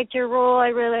really liked your role. I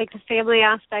really liked the family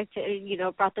aspect.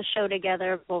 Brought the show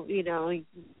together. Well,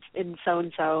 and so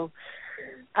and so."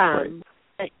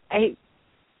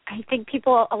 I think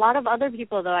a lot of other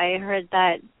people though, I heard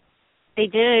that they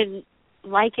didn't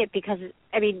like it because,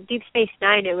 I mean, Deep Space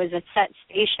Nine, it was a set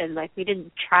station. Like we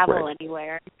didn't travel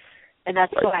anywhere, and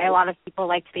that's why a lot of people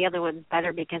liked the other ones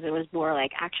better, because it was more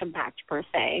like action packed per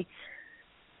se.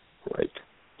 Right.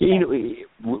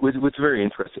 What's very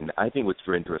interesting, I think what's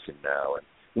very interesting now,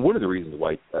 and one of the reasons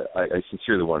why I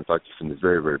sincerely want to talk to you from the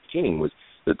very, very beginning, was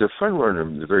that the frontrunner,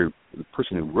 the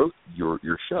person who wrote your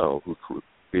show, who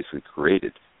basically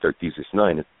created Deep Space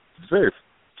Nine, is the very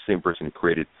same person who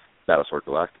created Battlestar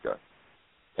Galactica.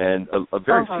 And a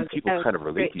very few people kind of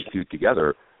relate these two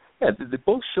together. Yeah,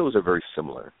 both shows are very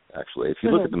similar, actually. If you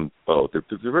look at them both,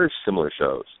 they're very similar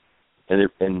shows. And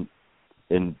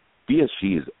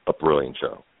BSG is a brilliant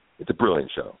show. It's a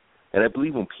brilliant show. And I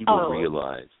believe when people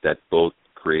realize that both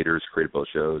creators created both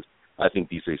shows, I think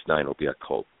Deep Space Nine will be a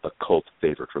cult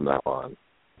favorite from now on.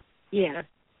 Yeah.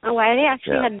 Oh, I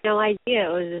actually had no idea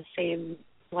it was the same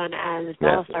one as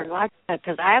Battlestar Galactica,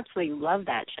 because I absolutely love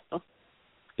that show.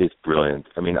 It's brilliant.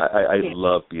 I mean, I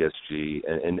love BSG,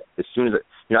 and as soon as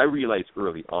I realized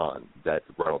early on that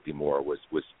Ronald D. Moore was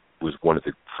one of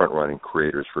the front-running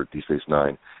creators for Deep Space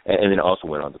Nine, and then also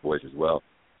went on to Voyager as well.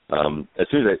 As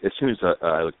soon as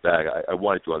I looked back, I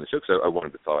wanted you on the show because I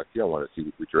wanted to talk to you. I wanted to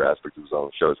see what your aspect was on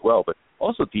the show as well. But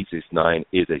also, Deep Space Nine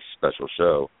is a special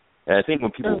show, and I think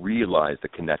when people realize the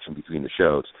connection between the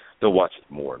shows, they'll watch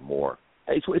it more and more.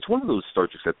 It's one of those Star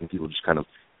Treks that I think people just kind of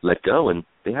let go, and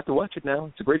they have to watch it now.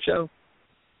 It's a great show.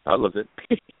 I love it.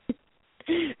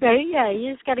 Right? Yeah,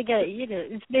 you just got to get,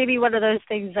 it's maybe one of those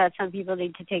things that some people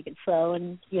need to take it slow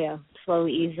and,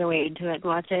 slowly ease their way into it and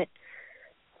watch it.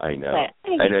 I know.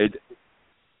 But,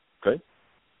 okay.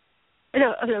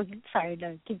 No, sorry,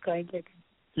 no, keep going.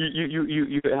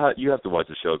 You have to watch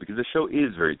the show, because the show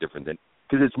is very different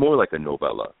because it's more like a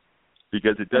novella,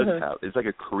 because it does it's like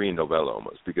a Korean novella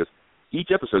almost, because each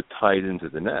episode ties into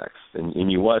the next,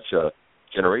 and you watch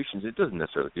Generations, it doesn't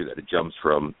necessarily do that. It jumps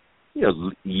from year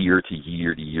to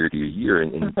year to year to year,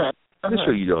 and this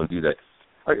show you don't do that.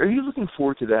 Are you looking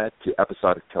forward to that, to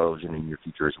episodic television in your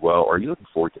future as well, or are you looking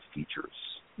forward to features?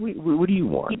 What do you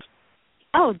want?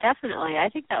 Oh, definitely. I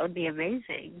think that would be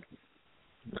amazing.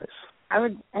 Nice. I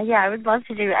would love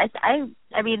to do it.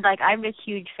 I mean, like, I'm a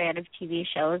huge fan of TV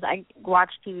shows. I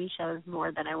watch TV shows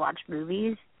more than I watch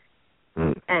movies.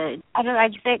 And I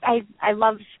just think I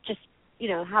love just,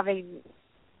 having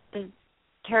the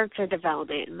character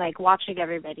development, like watching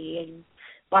everybody and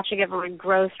watching everyone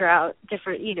grow throughout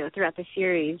different, throughout the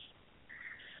series.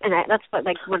 And that's what,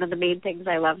 like, one of the main things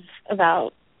I love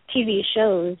about TV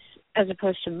shows as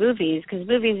opposed to movies, because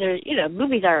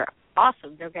movies are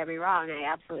awesome, don't get me wrong,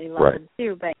 I absolutely love them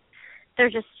too, but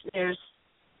there's just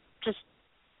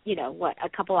a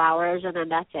couple hours and then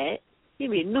that's it. I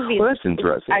mean, movies. Well, that's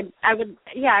interesting. I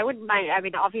wouldn't mind. I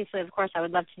mean, obviously, of course, I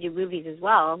would love to do movies as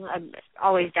well. I'm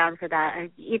always down for that,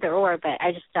 either or. But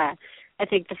I just, I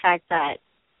think the fact that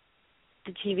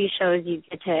the TV shows you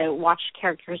get to watch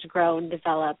characters grow and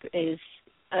develop is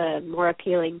more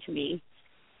appealing to me.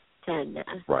 than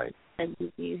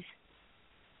movies.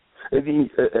 I mean,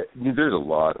 there's a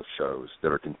lot of shows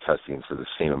that are contesting for the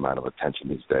same amount of attention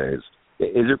these days.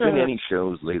 Has there been any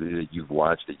shows lately that you've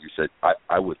watched that you said,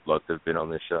 I would love to have been on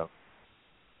this show?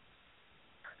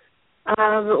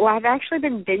 Well, I've actually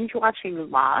been binge watching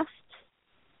Lost.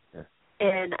 Yeah.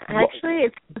 And actually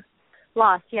it's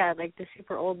Lost, yeah, like the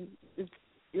super old.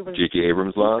 It was J.K.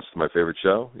 Abrams Lost, my favorite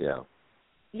show, yeah.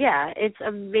 Yeah, it's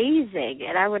amazing,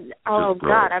 and I would. Oh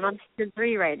God, I'm on season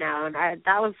 3 right now, and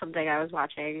that was something I was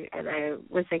watching, and I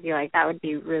was thinking like that would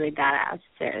be really badass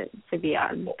to be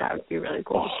on. That would be really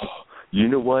cool. You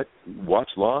know what? Watch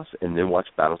Lost, and then watch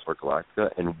Battlestar Galactica,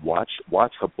 and watch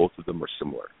how both of them are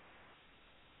similar.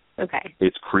 Okay.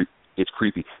 It's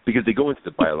creepy because they go into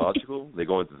the biological, they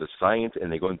go into the science,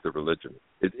 and they go into the religion.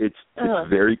 It's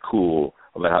very cool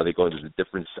about how they go into the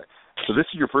different. So this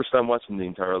is your first time watching the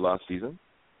entire Lost season?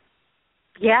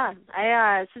 Yeah,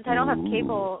 I since I don't have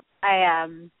cable,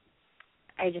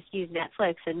 I just use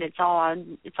Netflix, and it's all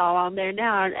on there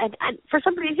now. And for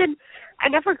some reason, I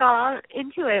never got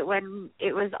into it when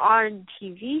it was on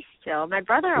TV still. My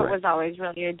brother was always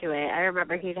really into it. I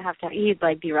remember he'd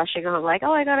like be rushing home like,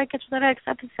 oh, I gotta catch the next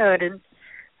episode. And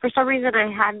for some reason,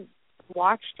 I hadn't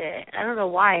watched it. I don't know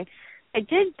why. I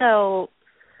did though.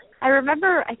 I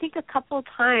remember I think a couple of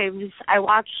times I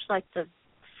watched like the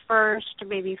first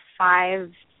maybe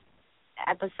 5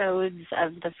 episodes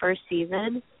of the first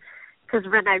season, because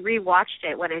when I rewatched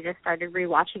it, when I just started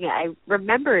rewatching it, I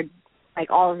remembered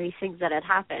like all of these things that had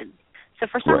happened. So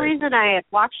for some reason I had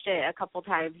watched it a couple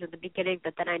times in the beginning,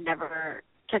 but then I never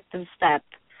took the step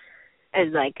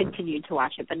and like continued to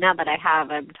watch it. But now that I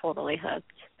have, I'm totally hooked.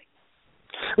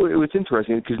 Well, it's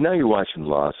interesting because now you're watching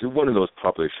Lost. It's one of those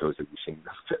popular shows that we've seen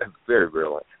very, very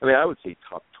long. I mean, I would say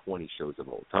top 20 shows of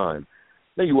all time.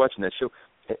 Now you're watching that show,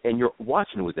 and you're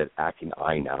watching it with that acting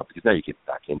eye now, because now you get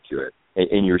back into it.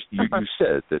 And you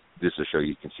said that this is a show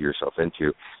you can see yourself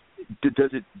into. Do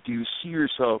you see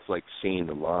yourself like saying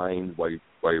the lines while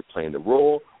you're playing the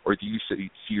role, or do you see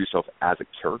yourself as a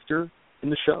character in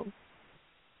the show?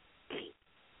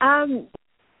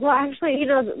 Well, actually, you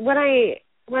know, when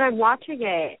I'm watching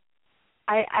it,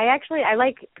 I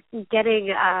like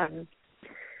getting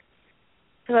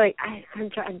so like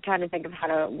I'm trying to think of how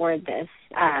to word this.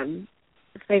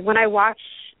 It's like when I watch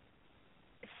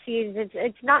scenes,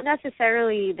 it's not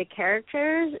necessarily the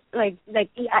characters, like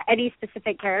any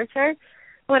specific character.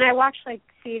 When I watch like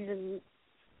scenes and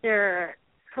their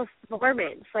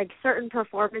performance, like certain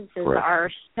performances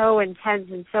are so intense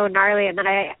and so gnarly, and then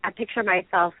I picture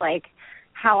myself like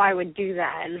how I would do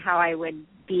that and how I would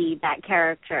be that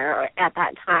character at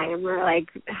that time, or like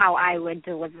how I would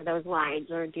deliver those lines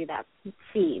or do that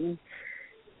scene.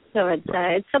 So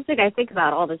it's something I think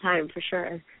about all the time for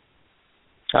sure.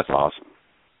 That's awesome.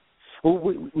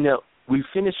 Well, now we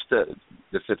finished the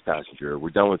Fifth Passenger.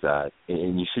 We're done with that,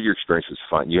 and you said your experience was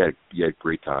fun. You had a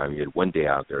great time. You had one day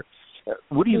out there.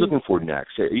 What are you looking for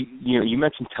next? You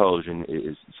mentioned television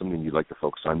is something you'd like to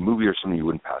focus on. Movie or something you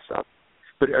wouldn't pass up.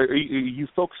 But are you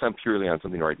focused on purely on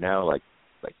something right now, like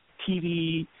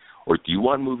TV, or do you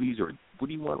want movies, or what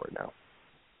do you want right now?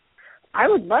 I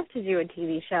would love to do a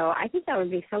TV show. I think that would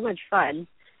be so much fun.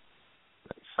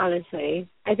 Honestly,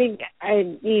 I mean,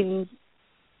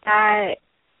 a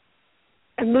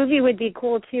movie would be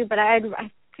cool too, but I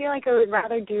feel like I would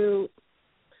rather do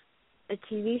a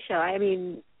TV show. I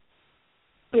mean,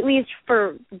 at least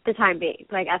for the time being,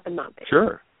 like at the moment.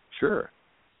 Sure.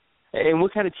 And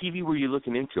what kind of TV were you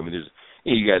looking into? I mean, there's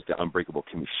you got the Unbreakable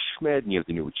Kimmy Schmidt, and you have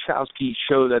the new Wachowski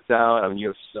show that's out. I mean, you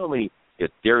have so many. You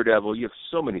have Daredevil. You have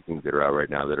so many things that are out right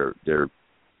now they're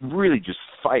really just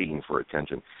fighting for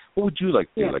attention. What would you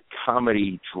like to do? Like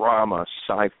comedy, drama,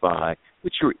 sci-fi?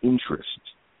 What's your interest?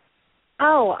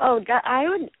 I'm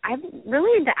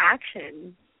really into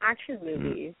action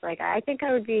movies. Like I think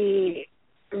I would be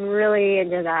really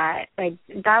into that. Like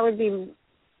that would be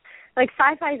like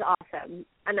sci-fi is awesome,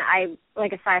 and I'm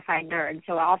like a sci-fi nerd,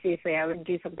 so obviously I would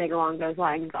do something along those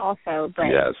lines also. But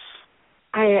yes,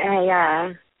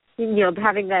 I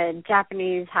having the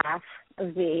Japanese half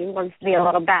of me wants to be a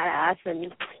little badass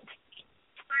and.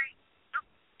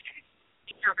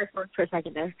 This one for a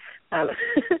second there. But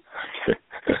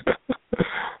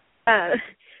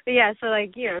yeah, so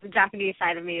like, the Japanese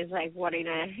side of me is like wanting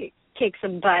to kick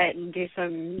some butt and do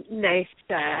some nice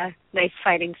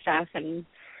fighting stuff and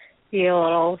be a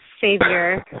little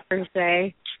savior per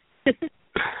se.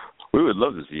 We would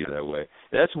love to see you that way.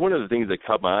 That's one of the things that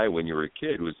caught my eye when you were a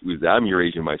kid was I'm your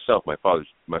age myself. My father's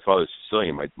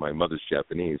Sicilian, my mother's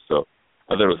Japanese, so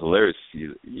I thought it was hilarious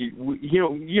to see.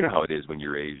 You know how it is when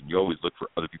you're Asian. You always look for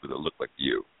other people that look like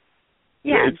you.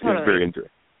 Yeah, it's totally. very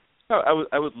interesting.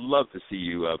 I would love to see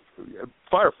you.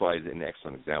 Firefly is an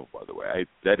excellent example, by the way.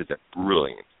 That is a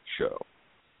brilliant show.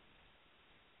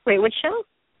 Wait, which show?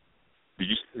 Did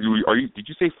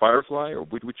you say Firefly, or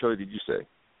which show did you say?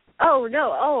 Oh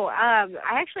no! I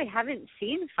actually haven't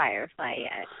seen Firefly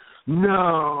yet.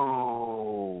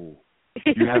 No,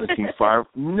 you haven't seen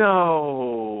Firefly?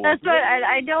 No. That's what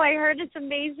I know. I heard it's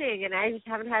amazing, and I just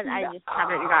haven't gotten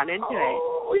into it.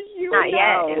 Not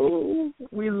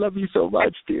yet. We love you so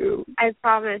much, too. I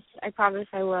promise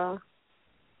I will.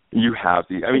 You have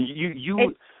to. I mean,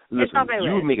 you listen.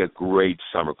 You would make a great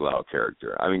Summer Glau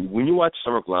character. I mean, when you watch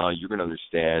Summer Glau, you're going to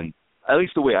understand, at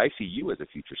least the way I see you as a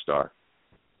future star.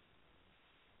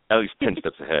 At least 10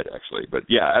 steps ahead, actually. But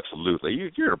yeah, absolutely.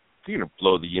 You're gonna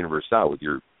blow the universe out with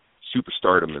your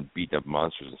superstardom and beating up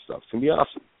monsters and stuff. It's gonna be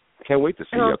awesome. I can't wait to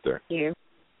see you up there. Thank you.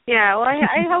 Yeah, well,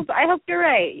 I hope you're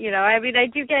right. You know, I mean,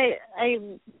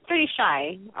 I'm pretty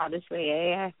shy, honestly.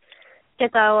 I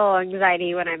get that little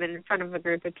anxiety when I'm in front of a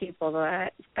group of people,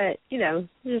 but you know,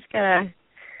 you just gotta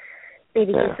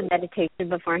maybe do some meditation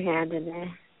beforehand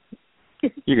and.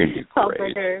 You're gonna do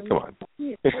great. Come on,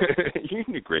 you're gonna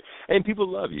do great, and people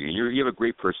love you. You have a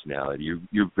great personality.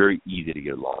 You're very easy to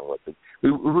get along with. And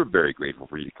we're very grateful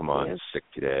for you to come on sick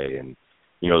today, and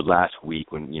last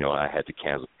week when I had to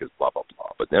cancel because blah blah blah.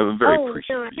 But I'm very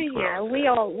appreciative. Yeah, we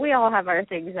all have our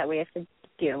things that we have to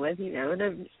deal with,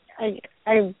 and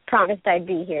I promised I'd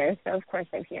be here, so of course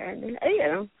I'm here, and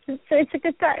it's a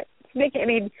good time.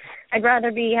 I'd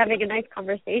rather be having a nice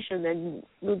conversation than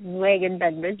laying in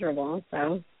bed miserable.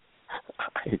 So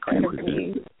I agree with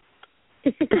you.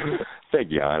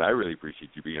 Thank you, Hana. I really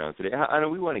appreciate you being on today. Hana,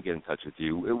 we want to get in touch with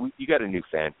you. You got a new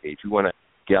fan page. We want to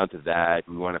get onto that.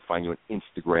 We want to find you on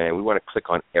Instagram. We want to click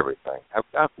on everything. How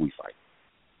can we find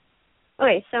you?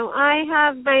 Okay, so I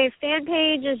have my fan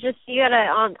page is just you gotta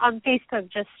on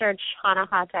Facebook just search Hana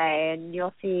Hatae and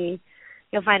you'll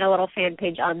find a little fan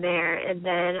page on there. And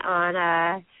then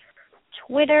on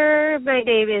Twitter, my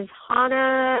name is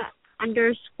Hana_Hatae.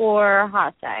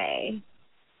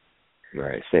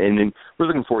 Right. And then we're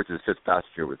looking forward to the fifth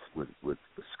passenger with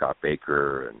Scott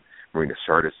Baker and Marina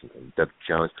Sardis and Doug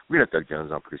Jones. We're going to have Doug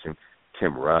Jones on pretty soon,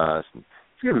 Tim Russ. And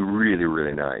it's going to be really,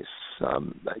 really nice.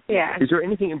 Is there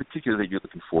anything in particular that you're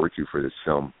looking forward to for this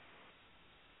film?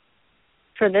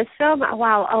 For this film?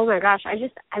 Wow. Oh, my gosh.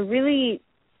 I really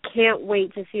can't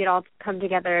wait to see it all come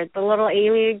together. The little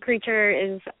alien creature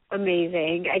is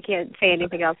amazing. I can't say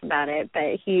anything else about it, but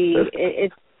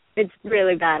it's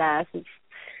really badass. It's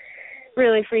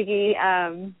really freaky.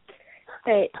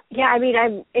 But yeah, I mean,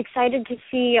 I'm excited to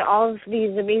see all of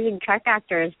these amazing Trek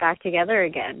actors back together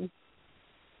again.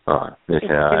 We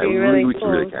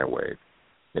really can't wait.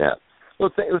 Yeah.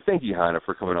 Well, thank you, Hana,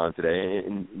 for coming on today.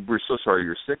 And we're so sorry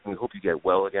you're sick, and we hope you get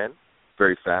well again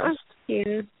very fast. Thank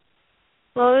you.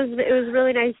 Well, it was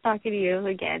really nice talking to you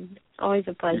again. Always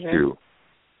a pleasure. You too.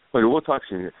 Okay, we'll talk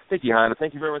soon. Thank you, Hana.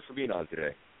 Thank you very much for being on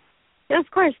today. Yeah,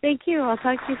 of course. Thank you. I'll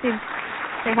talk to you soon.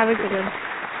 Okay, have a good one.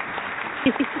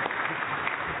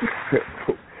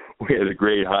 We had a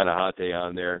great Hana Hatae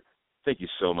on there. Thank you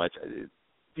so much.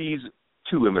 These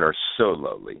two women are so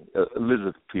lovely.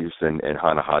 Elizabeth Peterson and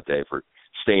Hana Hatae for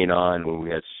staying on when we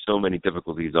had so many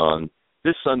difficulties on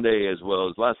this Sunday as well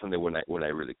as last Sunday when I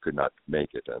really could not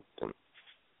make it.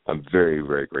 I'm very,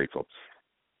 very grateful.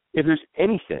 If there's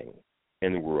anything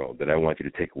in the world that I want you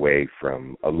to take away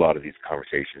from a lot of these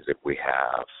conversations that we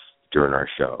have during our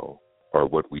show or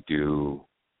what we do,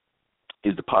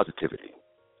 is the positivity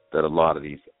that a lot of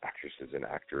these actresses and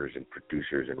actors and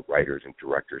producers and writers and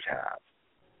directors have.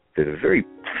 There's a very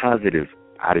positive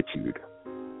attitude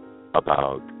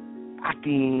about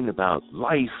acting, about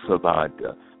life, about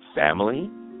family,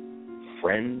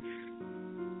 friends,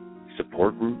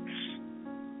 support groups.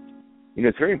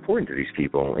 It's very important to these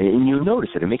people, and you'll notice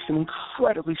that it makes them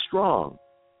incredibly strong.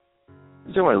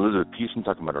 You're talking about Elizabeth Peterson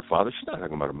talking about her father. She's not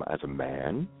talking about him as a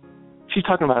man. She's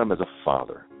talking about him as a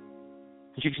father.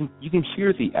 You can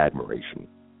hear the admiration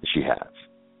that she has.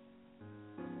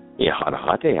 Yeah, Hana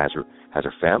Hatae has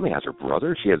her family, has her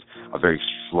brother. She has a very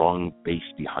strong base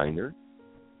behind her,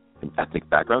 an ethnic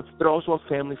background, but also a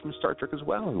family from Star Trek as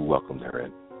well who welcomed her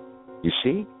in. You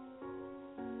see?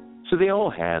 So they all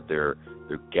had their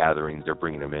gatherings, they're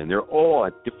bringing them in. They're all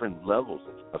at different levels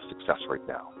of success right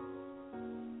now.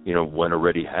 One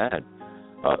already had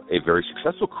a very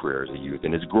successful career as a youth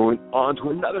and is growing on to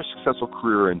another successful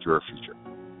career into her future.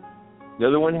 The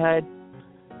other one had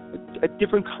a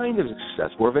different kind of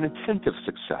success, more of an attentive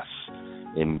success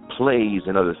in plays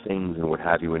and other things and what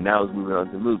have you, and now is moving on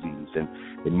to movies and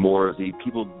more of the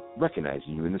people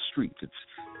recognizing you in the streets.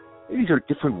 These are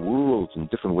different worlds and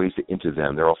different ways to enter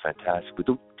them. They're all fantastic. But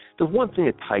the one thing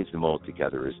that ties them all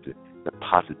together is the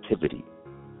positivity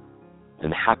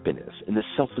and the happiness and the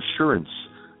self-assurance.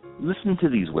 Listen to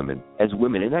these women as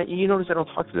women, and you notice I don't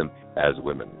talk to them as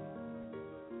women,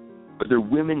 but they're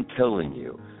women telling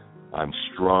you, I'm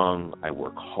strong, I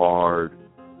work hard,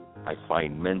 I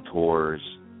find mentors,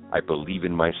 I believe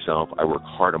in myself, I work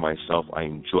hard on myself, I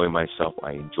enjoy myself,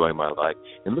 I enjoy my life.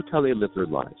 And look how they live their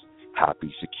lives.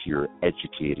 Happy, secure,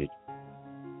 educated.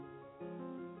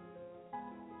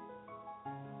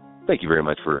 Thank you very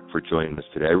much for joining us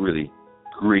today. I really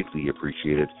greatly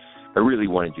appreciate it. I really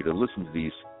wanted you to listen to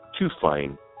these two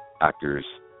fine actors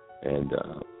and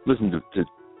listen to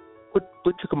what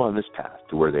took them on this path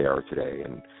to where they are today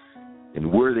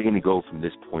and where they're going to go from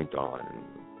this point on.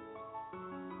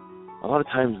 A lot of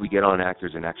times we get on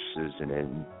actors and actresses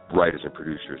and writers and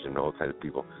producers and all kinds of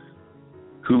people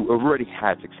who have already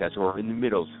had success or are in the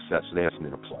middle of success, so they have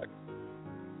something to plug.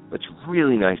 But it's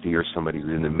really nice to hear somebody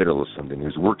who's in the middle of something,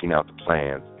 who's working out the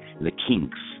plans, and the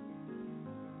kinks,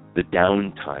 the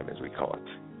downtime, as we call it.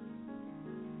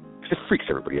 Because it freaks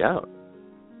everybody out.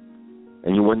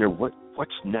 And you wonder,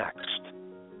 what's next?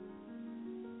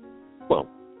 Well,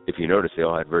 if you notice, they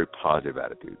all had very positive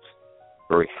attitudes,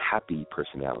 very happy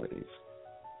personalities.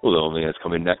 Well, the only thing that's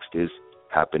coming next is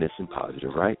happiness and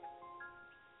positive, right?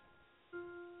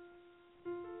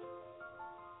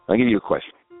 I'll give you a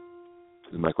question.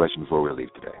 This is my question before we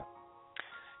leave today.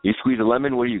 You squeeze a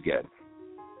lemon, what do you get?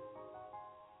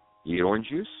 You get orange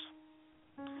juice?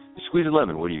 You squeeze a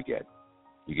lemon, what do you get?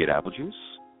 You get apple juice?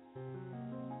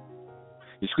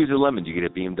 You squeeze a lemon, do you get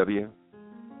a BMW?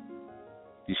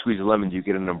 You squeeze a lemon, do you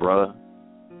get an umbrella?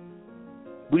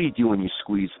 What do you do when you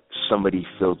squeeze somebody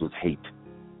filled with hate?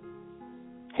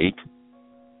 Hate?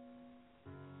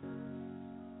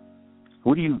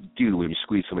 What do you do when you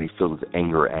squeeze somebody filled with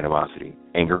anger or animosity?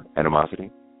 Anger, animosity?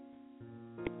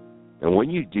 And when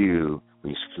you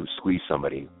squeeze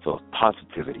somebody filled with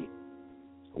positivity,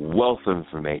 a wealth of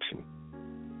information,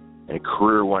 and a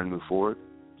career wanting to move forward,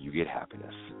 you get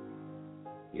happiness.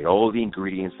 You get all the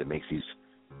ingredients that makes these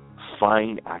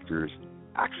fine actors,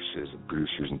 actresses, and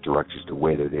producers and directors the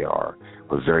way that they are.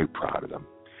 We're very proud of them.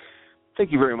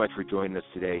 Thank you very much for joining us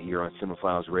today here on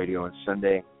Cinephiles Radio on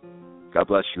Sunday. God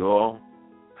bless you all.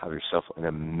 Have yourself an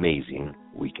amazing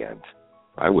weekend.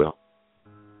 I will.